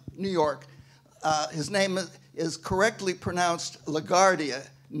New York. His name is correctly pronounced LaGuardia,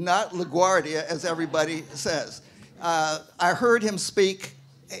 not LaGuardia, as everybody says. I heard him speak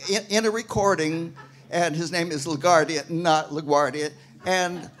in a recording, and his name is LaGuardia, not LaGuardia.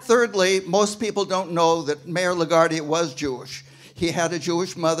 And thirdly, most people don't know that Mayor LaGuardia was Jewish. He had a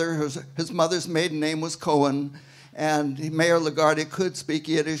Jewish mother. His mother's maiden name was Cohen, and Mayor LaGuardia could speak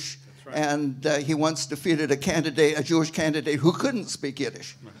Yiddish. Right. And he once defeated a Jewish candidate who couldn't speak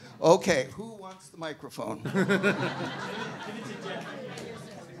Yiddish. Right. Okay, who wants the microphone?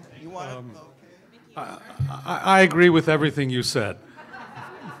 You want it? Okay. I agree with everything you said.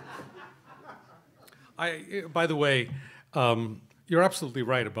 By the way, you're absolutely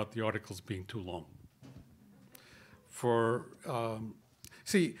right about the articles being too long.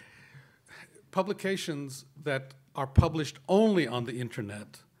 See, publications that are published only on the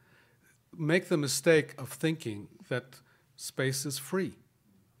internet make the mistake of thinking that space is free,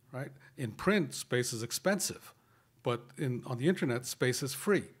 right? In print, space is expensive, but on the internet, space is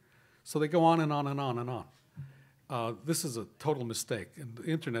free. So they go on and on and on and on. This is a total mistake. In the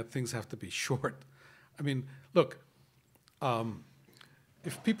internet, things have to be short. I mean, look,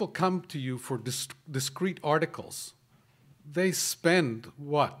 if people come to you for discrete articles, they spend,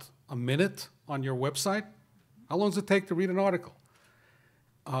 what, a minute on your website? How long does it take to read an article?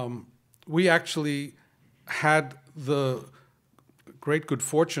 We actually had the great good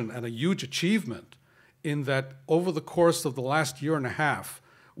fortune and a huge achievement in that over the course of the last year and a half,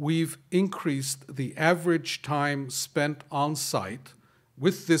 we've increased the average time spent on site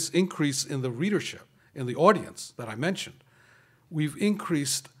with this increase in the readership, in the audience that I mentioned. We've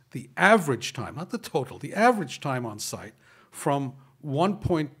increased the average time, not the total, the average time on site from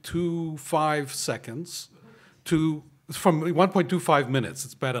 1.25 seconds to, from 1.25 minutes,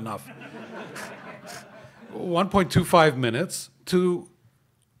 it's bad enough. 1.25 minutes to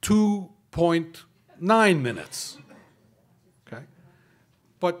 2.9 minutes, okay?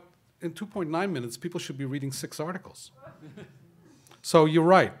 But in 2.9 minutes, people should be reading 6 articles. So you're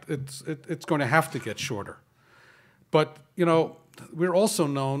right, it's going to have to get shorter. But, you know, we're also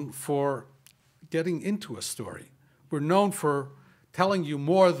known for getting into a story. We're known for telling you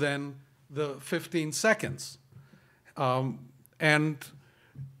more than the 15 seconds. That's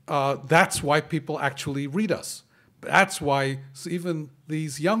why people actually read us. That's why even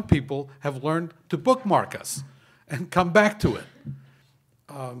these young people have learned to bookmark us and come back to it.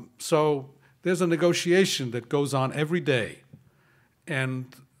 So there's a negotiation that goes on every day.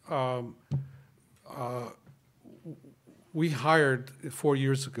 And we hired 4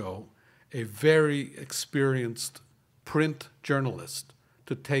 years ago a very experienced print journalist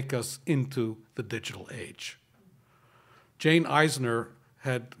to take us into the digital age. Jane Eisner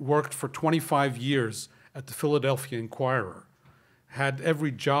had worked for 25 years at the Philadelphia Inquirer, had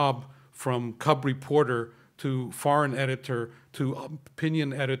every job from cub reporter to foreign editor to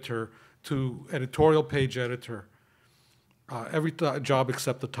opinion editor to editorial page editor, every job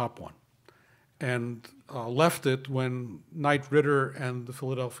except the top one, and left it when Knight Ridder and the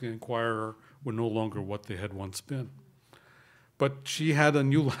Philadelphia Inquirer were no longer what they had once been. But she had a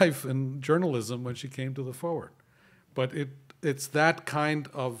new life in journalism when she came to the Forward. But it's that kind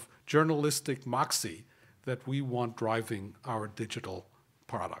of journalistic moxie that we want driving our digital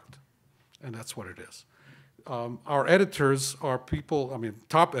product. And that's what it is. Our editors are people, I mean,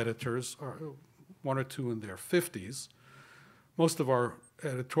 top editors are 1 or 2 in their 50s. Most of our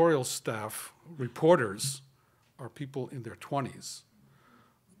editorial staff, reporters, are people in their 20s.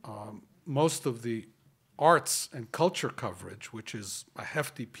 Most of the arts and culture coverage, which is a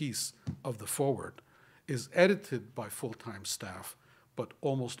hefty piece of the Forward, is edited by full-time staff, but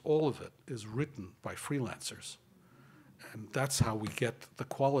almost all of it is written by freelancers. And that's how we get the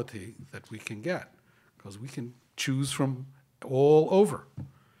quality that we can get, because we can choose from all over.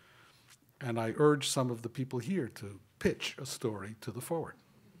 And I urge some of the people here to pitch a story to the Forward.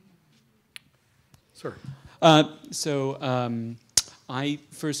 Sir. I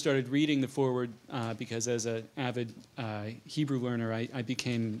first started reading the Forward because as an avid Hebrew learner, I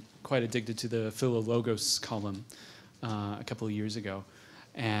became quite addicted to the Philologos column a couple of years ago.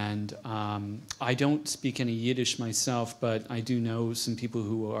 And I don't speak any Yiddish myself, but I do know some people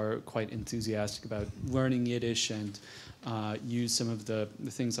who are quite enthusiastic about learning Yiddish and use some of the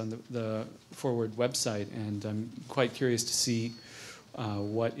things on the Forward website. And I'm quite curious to see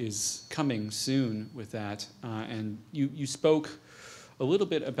what is coming soon with that. And you spoke a little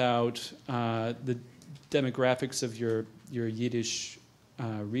bit about the demographics of your Yiddish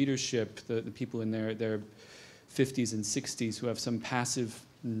readership, the people in their 50s and 60s who have some passive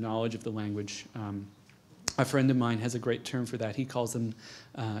knowledge of the language. A friend of mine has a great term for that. He calls them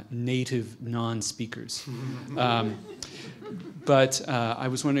native non-speakers. But I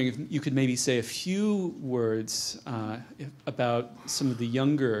was wondering if you could maybe say a few words about some of the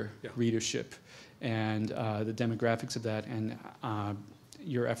younger readership and the demographics of that, and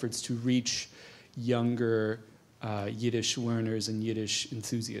your efforts to reach younger Yiddish learners and Yiddish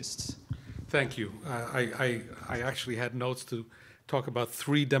enthusiasts. Thank you. I actually had notes to talk about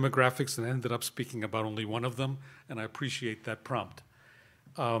 3 demographics and ended up speaking about only one of them, and I appreciate that prompt.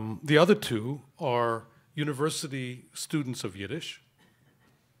 The other 2 are university students of Yiddish,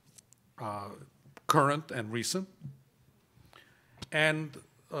 current and recent, and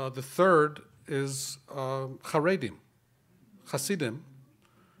the third is Haredim, Hasidim,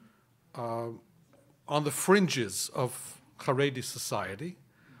 on the fringes of Haredi society,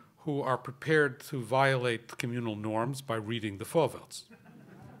 who are prepared to violate communal norms by reading the Forverts.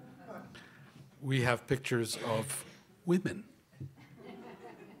 We have pictures of women.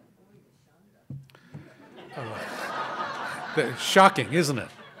 Shocking, isn't it?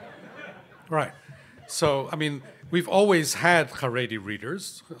 Right. So, I mean, we've always had Haredi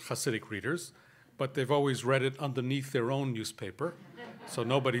readers, Hasidic readers, but they've always read it underneath their own newspaper, so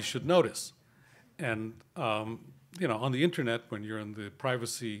nobody should notice. And, you know, on the internet, when you're in the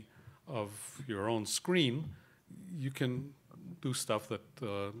privacy of your own screen, you can do stuff that,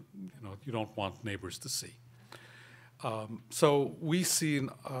 you know, you don't want neighbors to see. So we see,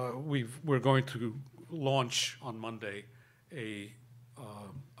 we're going to launch on Monday a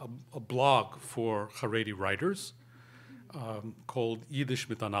blog for Haredi writers called Yiddish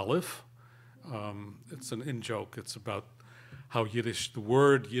mit an Aleph. It's an in-joke. It's about how Yiddish, the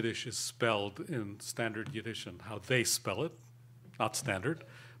word Yiddish is spelled in standard Yiddish and how they spell it. not standard.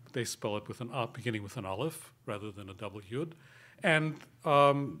 They spell it with an beginning with an aleph rather than a double yud. And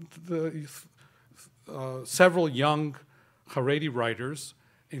several young Haredi writers,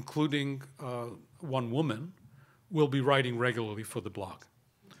 including one woman, will be writing regularly for the blog.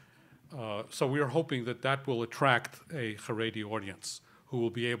 So we are hoping that that will attract a Haredi audience who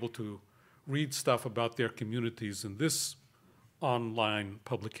will be able to read stuff about their communities in this online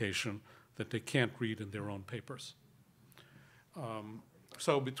publication that they can't read in their own papers.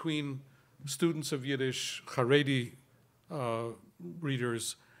 So between students of Yiddish, Haredi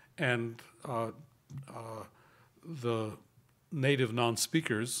readers, and the native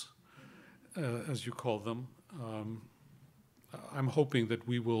non-speakers, as you call them, I'm hoping that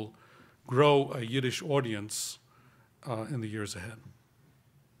we will grow a Yiddish audience in the years ahead.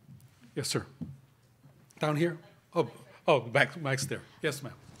 Yes, sir. Down here? Mike's there. Yes,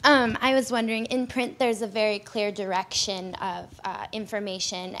 ma'am. I was wondering, in print, there's a very clear direction of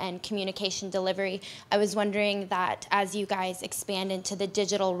information and communication delivery. I was wondering that as you guys expand into the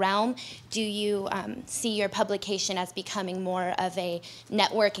digital realm, do you see your publication as becoming more of a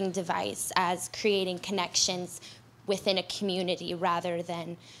networking device, as creating connections within a community rather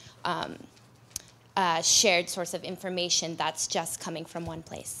than a shared source of information that's just coming from one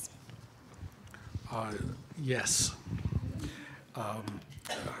place? Yes.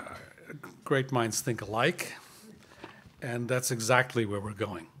 Great minds think alike, and that's exactly where we're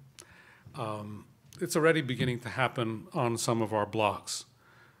going. It's already beginning to happen on some of our blogs.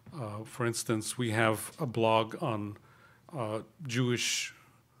 For instance, we have a blog on Jewish,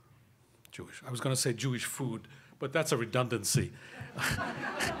 I was going to say Jewish food, but that's a redundancy.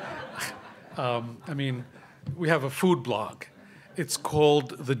 I mean, we have a food blog. It's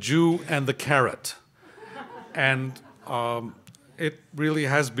called The Jew and the Carrot. And it really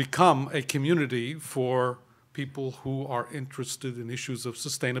has become a community for people who are interested in issues of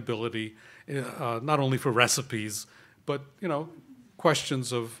sustainability, not only for recipes, but, you know,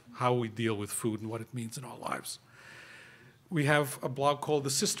 questions of how we deal with food and what it means in our lives. We have a blog called The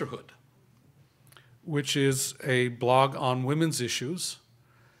Sisterhood, which is a blog on women's issues,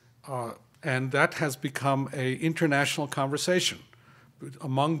 and that has become an international conversation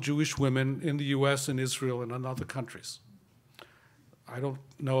among Jewish women in the US and Israel and in other countries. I don't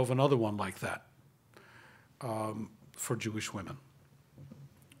know of another one like that for Jewish women.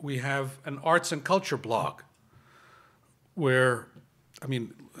 We have an arts and culture blog where, I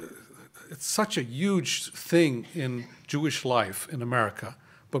mean, it's such a huge thing in Jewish life in America,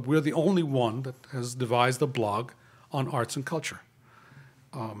 but we're the only one that has devised a blog on arts and culture.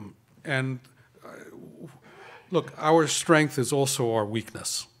 Look, our strength is also our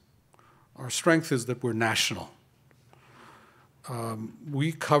weakness. Our strength is that we're national.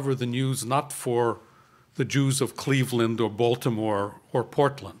 We cover the news not for the Jews of Cleveland or Baltimore or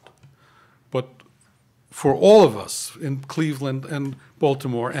Portland, but for all of us in Cleveland and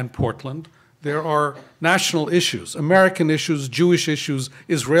Baltimore and Portland. There are national issues, American issues, Jewish issues,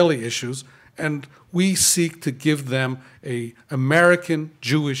 Israeli issues, and we seek to give them an American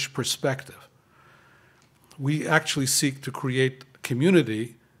Jewish perspective. We actually seek to create a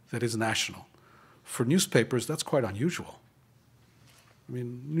community that is national. For newspapers, that's quite unusual. I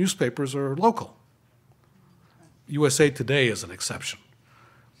mean, newspapers are local. USA Today is an exception.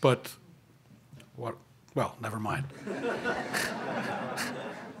 But, well, never mind.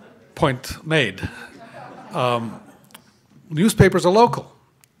 Point made. Newspapers are local.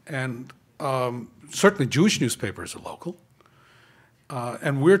 And certainly Jewish newspapers are local.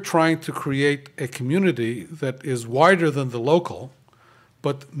 And we're trying to create a community that is wider than the local,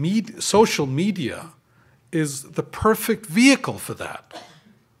 but social media is the perfect vehicle for that.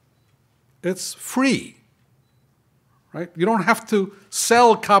 It's free, right? You don't have to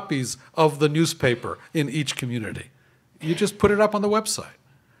sell copies of the newspaper in each community. You just put it up on the website.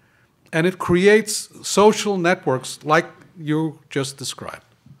 And it creates social networks like you just described.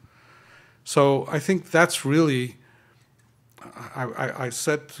 So I think that's really, I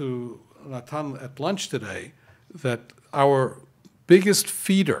said to Natan at lunch today that our biggest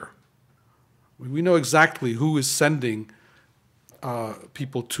feeder, we know exactly who is sending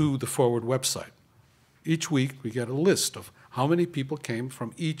people to the Forward website. Each week we get a list of how many people came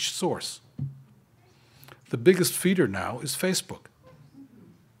from each source. The biggest feeder now is Facebook.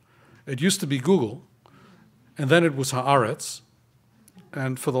 It used to be Google, and then it was Haaretz,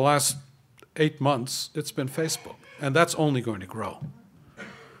 and for the last 8 months it's been Facebook, and that's only going to grow.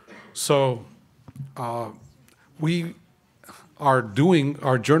 So we are doing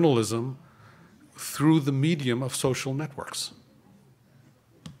our journalism through the medium of social networks.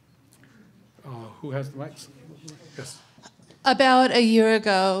 Who has the mics? Yes. About a year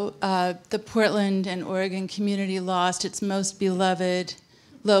ago, the Portland and Oregon community lost its most beloved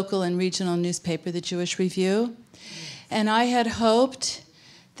local and regional newspaper, the Jewish Review. And I had hoped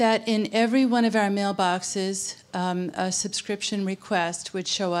that in every one of our mailboxes, a subscription request would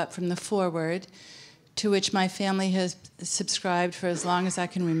show up from the Forward, to which my family has subscribed for as long as I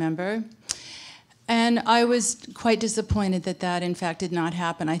can remember. And I was quite disappointed that that, in fact, did not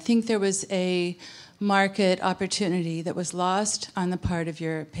happen. I think there was a market opportunity that was lost on the part of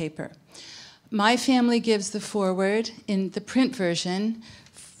your paper. My family gives the Forward in the print version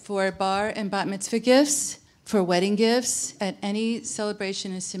for bar and bat mitzvah gifts, for wedding gifts, at any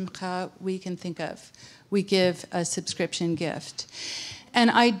celebration of simcha we can think of. We give a subscription gift. And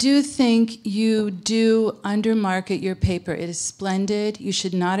I do think you do undermarket your paper. It is splendid. You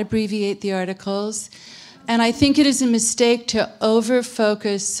should not abbreviate the articles. And I think it is a mistake to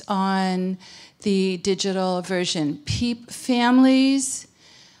over-focus on the digital version. Families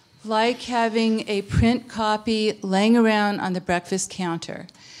like having a print copy laying around on the breakfast counter.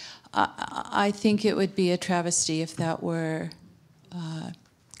 I think it would be a travesty if that were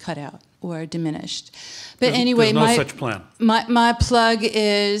cut out or diminished. But anyway, there's no such plan. My plug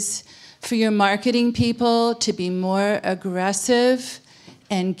is for your marketing people to be more aggressive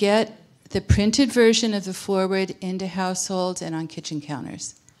and get the printed version of the Forward into households and on kitchen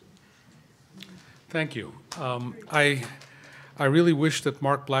counters. Thank you. I really wish that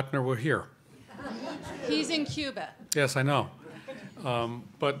Mark Blattner were here. He's in Cuba. Yes, I know.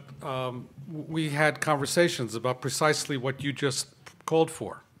 But we had conversations about precisely what you just called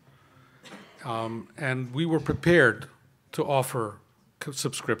for. And we were prepared to offer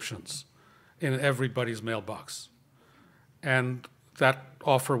subscriptions in everybody's mailbox. And that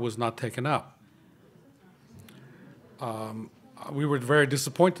offer was not taken up. We were very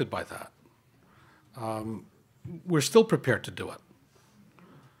disappointed by that. We're still prepared to do it.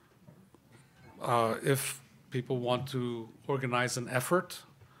 If people want to organize an effort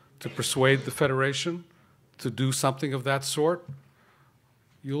to persuade the Federation to do something of that sort,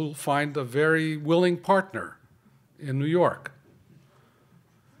 you'll find a very willing partner in New York.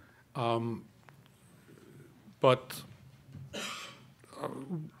 But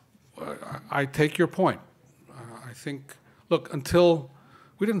I take your point. I think, look,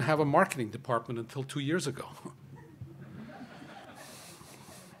 we didn't have a marketing department until 2 years ago.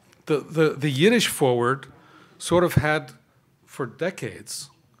 The Yiddish Forward sort of had, for decades,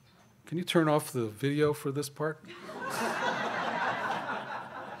 can you turn off the video for this part?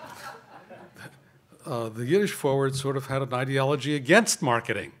 The Yiddish Forward sort of had an ideology against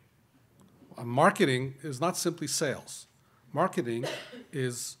marketing. Marketing is not simply sales. Marketing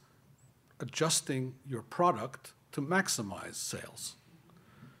is adjusting your product to maximize sales.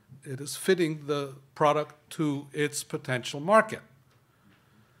 It is fitting the product to its potential market.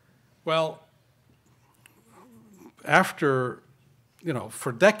 Well, for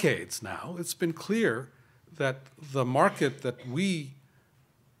decades now, it's been clear that the market that we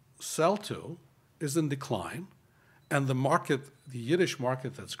sell to is in decline, and the Yiddish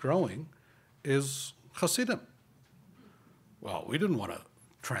market that's growing is Hasidim. Well, we didn't want to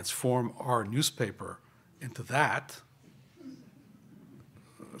transform our newspaper into that.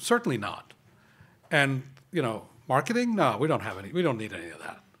 Certainly not. And, marketing? No, we don't need any of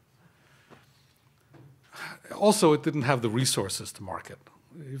that. Also, it didn't have the resources to market,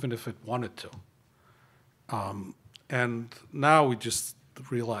 even if it wanted to. And now we just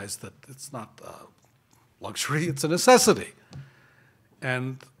realize that it's not a luxury, it's a necessity.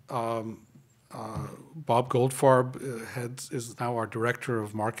 And Bob Goldfarb is now our Director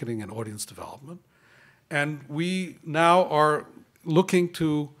of Marketing and Audience Development. And we now are looking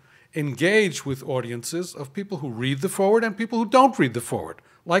to engage with audiences of people who read the Forward and people who don't read the Forward,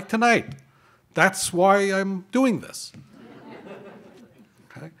 like tonight. That's why I'm doing this.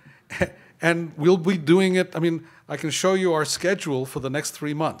 Okay? And we'll be doing it, I can show you our schedule for the next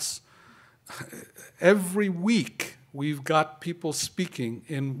 3 months. Every week, we've got people speaking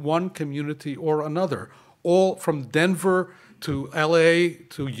in one community or another, all from Denver to LA,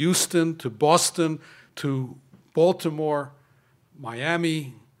 to Houston, to Boston, to Baltimore,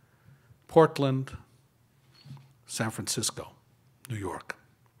 Miami, Portland, San Francisco, New York.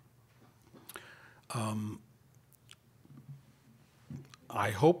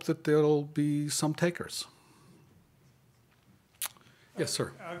 I hope that there'll be some takers. Yes,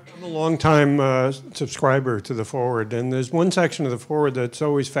 sir. I'm a long-time subscriber to the Forward, and there's one section of the Forward that's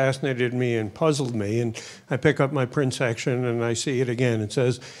always fascinated me and puzzled me. And I pick up my print section and I see it again. It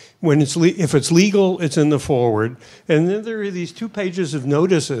says, if it's legal, it's in the Forward. And then there are these 2 pages of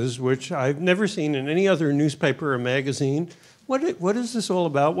notices, which I've never seen in any other newspaper or magazine. What is this all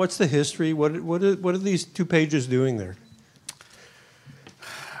about? What's the history? What are these 2 pages doing there?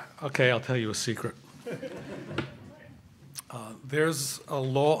 Okay, I'll tell you a secret. There's a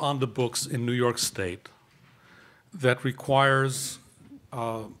law on the books in New York State that requires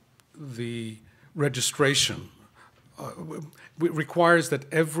the registration, requires that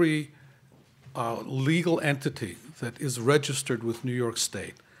every legal entity that is registered with New York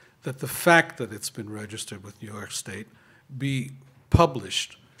State, that the fact that it's been registered with New York State be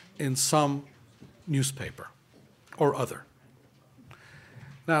published in some newspaper or other.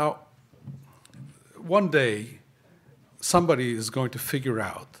 Now, one day, somebody is going to figure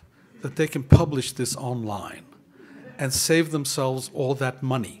out that they can publish this online and save themselves all that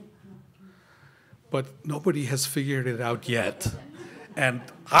money. But nobody has figured it out yet. And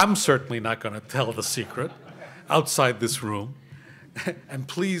I'm certainly not going to tell the secret outside this room. And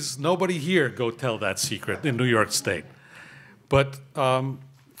please, nobody here go tell that secret in New York State. But,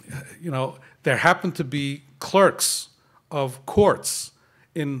 you know, there happen to be clerks of courts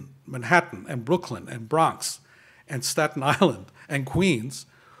in Manhattan and Brooklyn and Bronx and Staten Island and Queens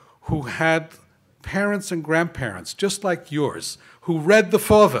who had parents and grandparents just like yours who read the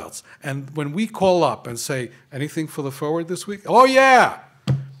Forverts. And when we call up and say, anything for the Forward this week? Oh, yeah!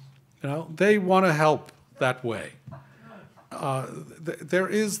 You know, they want to help that way. There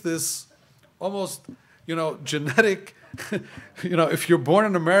is this almost, you know, genetic, you know, if you're born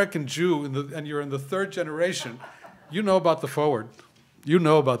an American Jew and you're in the 3rd generation, you know about the Forward. You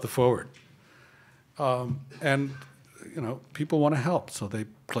know about the Forward. And, you know, people want to help, so they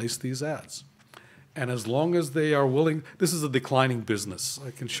place these ads. And as long as they are willing, this is a declining business. I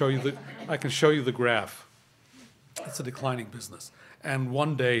can show you the graph. It's a declining business. And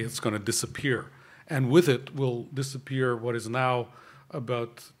one day it's going to disappear. And with it will disappear what is now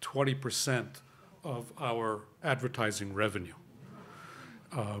about 20% of our advertising revenue.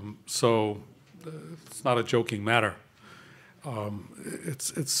 So it's not a joking matter.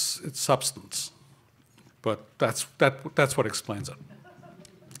 It's substance. But that's what explains it.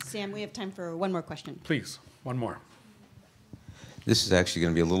 Sam, we have time for one more question. Please, one more. This is actually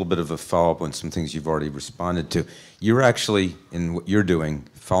going to be a little bit of a follow-up on some things you've already responded to. You're actually, in what you're doing,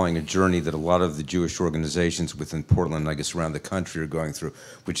 following a journey that a lot of the Jewish organizations within Portland, I guess around the country, are going through,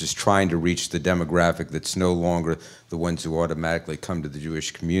 which is trying to reach the demographic that's no longer the ones who automatically come to the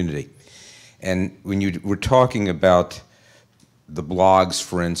Jewish community. And when you were talking about the blogs,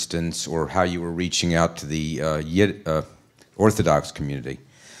 for instance, or how you were reaching out to the Orthodox community,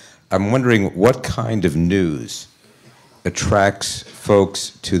 I'm wondering what kind of news attracts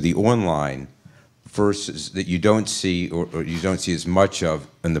folks to the online versus that you don't see or you don't see as much of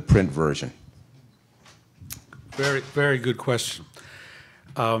in the print version? Very, very good question.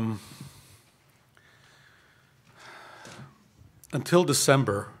 Until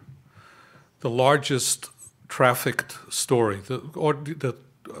December, the largest trafficked story, the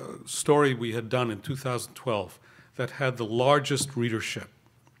story we had done in 2012 that had the largest readership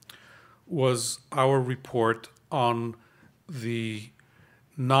was our report on the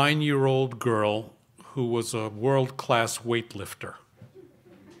 9-year-old girl who was a world-class weightlifter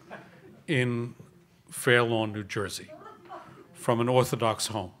in Fair Lawn, New Jersey, from an Orthodox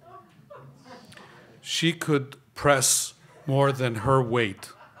home. She could press more than her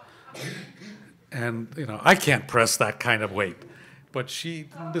weight. And, you know, I can't press that kind of weight. But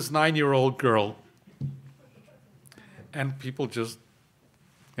this 9-year-old girl, and people just,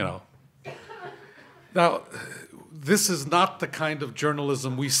 you know. Now, this is not the kind of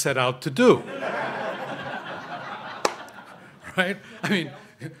journalism we set out to do. Right? I mean,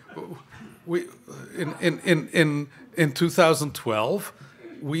 in 2012,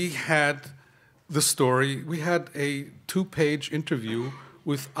 we had the story, we had a 2-page interview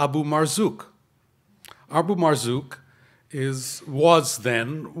with Abu Marzouk. Abu Marzouk was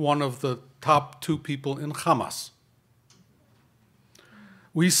then one of the top 2 people in Hamas.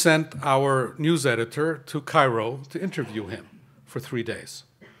 We sent our news editor to Cairo to interview him for 3 days.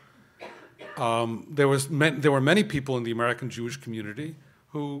 There were many people in the American Jewish community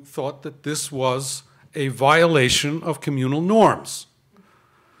who thought that this was a violation of communal norms.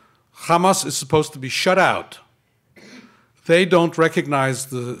 Hamas is supposed to be shut out. They don't recognize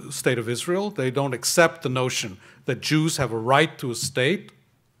the state of Israel. They don't accept the notion that Jews have a right to a state.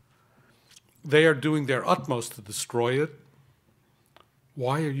 They are doing their utmost to destroy it.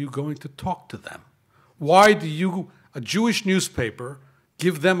 why are you going to talk to them? Why do you, a Jewish newspaper,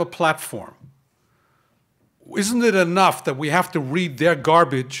 give them a platform? Isn't it enough that we have to read their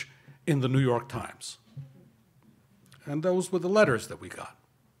garbage in the New York Times? And those were the letters that we got.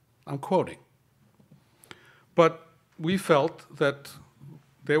 I'm quoting. But we felt that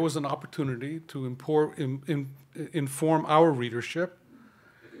there was an opportunity to inform our readership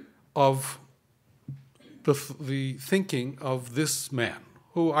of the thinking of this man,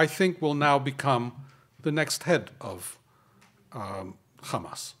 who I think will now become the next head of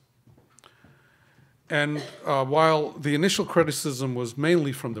Hamas. And while the initial criticism was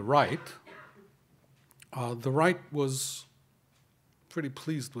mainly from the right was pretty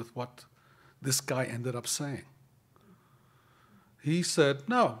pleased with what this guy ended up saying. He said,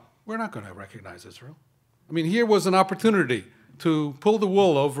 no, we're not going to recognize Israel. I mean, here was an opportunity to pull the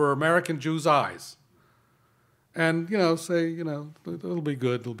wool over American Jews' eyes and, say, it'll be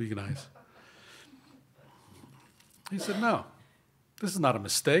good, it'll be nice. He said, no, this is not a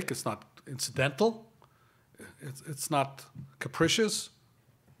mistake, it's not incidental, it's not capricious.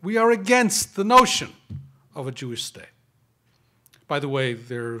 We are against the notion of a Jewish state. By the way,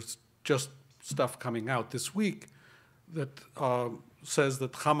 there's just stuff coming out this week that says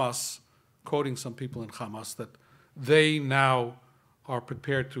that Hamas, quoting some people in Hamas, that they now are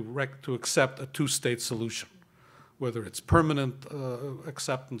prepared to accept a two-state solution, whether it's permanent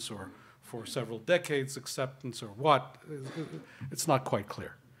acceptance or for several decades acceptance or what, it's not quite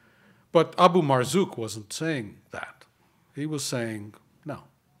clear. But Abu Marzouk wasn't saying that. He was saying, no,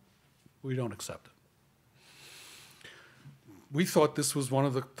 we don't accept it. We thought this was one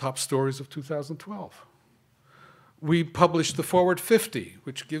of the top stories of 2012. We published the Forward 50,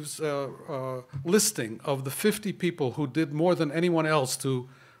 which gives a listing of the 50 people who did more than anyone else to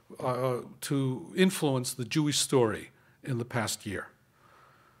influence the Jewish story in the past year.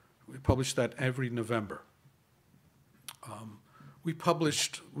 We publish that every November. We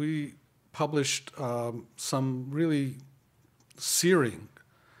published some really searing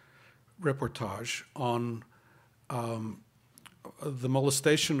reportage on the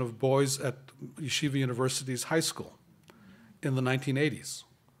molestation of boys at Yeshiva University's high school in the 1980s.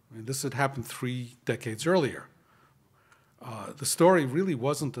 I mean, this had happened 3 decades earlier. The story really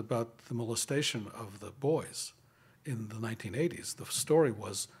wasn't about the molestation of the boys in the 1980s. The story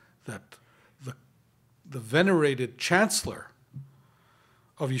was that the venerated chancellor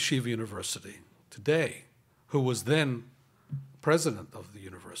of Yeshiva University today, who was then president of the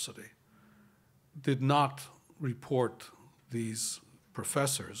university, did not report these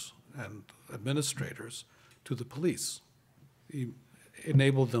professors and administrators to the police. He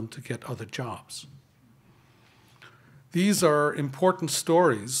enabled them to get other jobs. These are important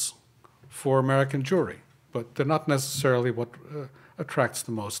stories for American Jewry, but they're not necessarily what attracts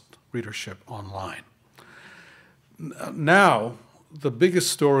the most readership online. Now, the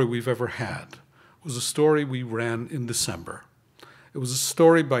biggest story we've ever had was a story we ran in December. It was a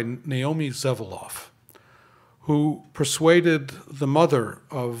story by Naomi Zeveloff, who persuaded the mother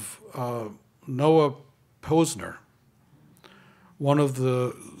of Noah Posner, one of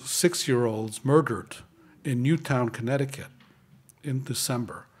the 6-year-olds murdered in Newtown, Connecticut in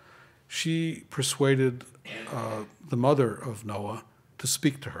December. She persuaded the mother of Noah to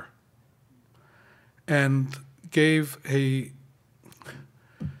speak to her and gave an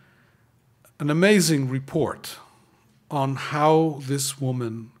amazing report on how this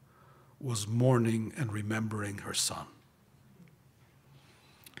woman was mourning and remembering her son.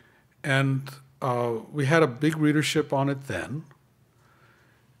 And we had a big readership on it then,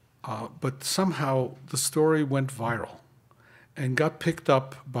 but somehow the story went viral and got picked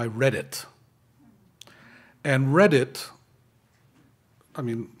up by Reddit. And Reddit, I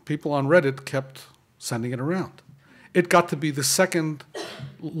mean, people on Reddit kept sending it around. It got to be the second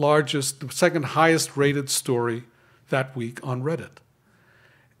highest rated story that week on Reddit.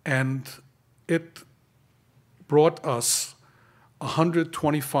 And it brought us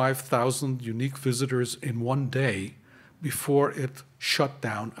 125,000 unique visitors in one day before it shut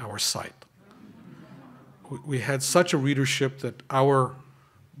down our site. We had such a readership that our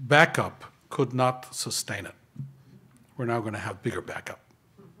backup could not sustain it. We're now going to have bigger backup.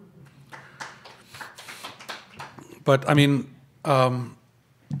 But, I mean,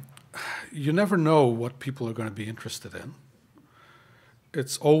 you never know what people are going to be interested in.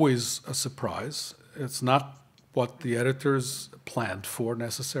 It's always a surprise. It's not what the editors planned for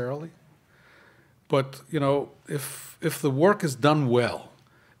necessarily. But, you know, if the work is done well,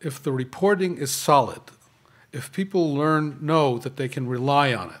 if the reporting is solid, if people know that they can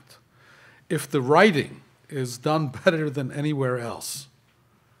rely on it, if the writing is done better than anywhere else,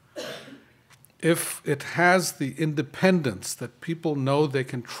 if it has the independence that people know they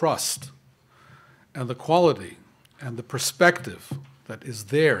can trust, and the quality and the perspective that is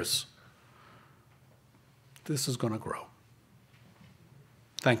theirs, this is going to grow.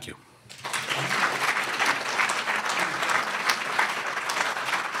 Thank you.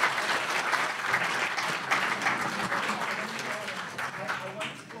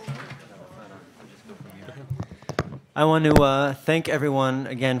 I want to thank everyone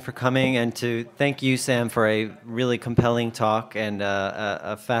again for coming, and to thank you, Sam, for a really compelling talk and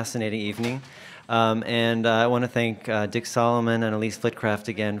a fascinating evening. And I want to thank Dick Solomon and Elise Flitcraft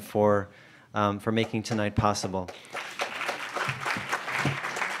again for making tonight possible.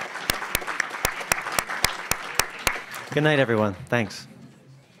 Good night, everyone. Thanks.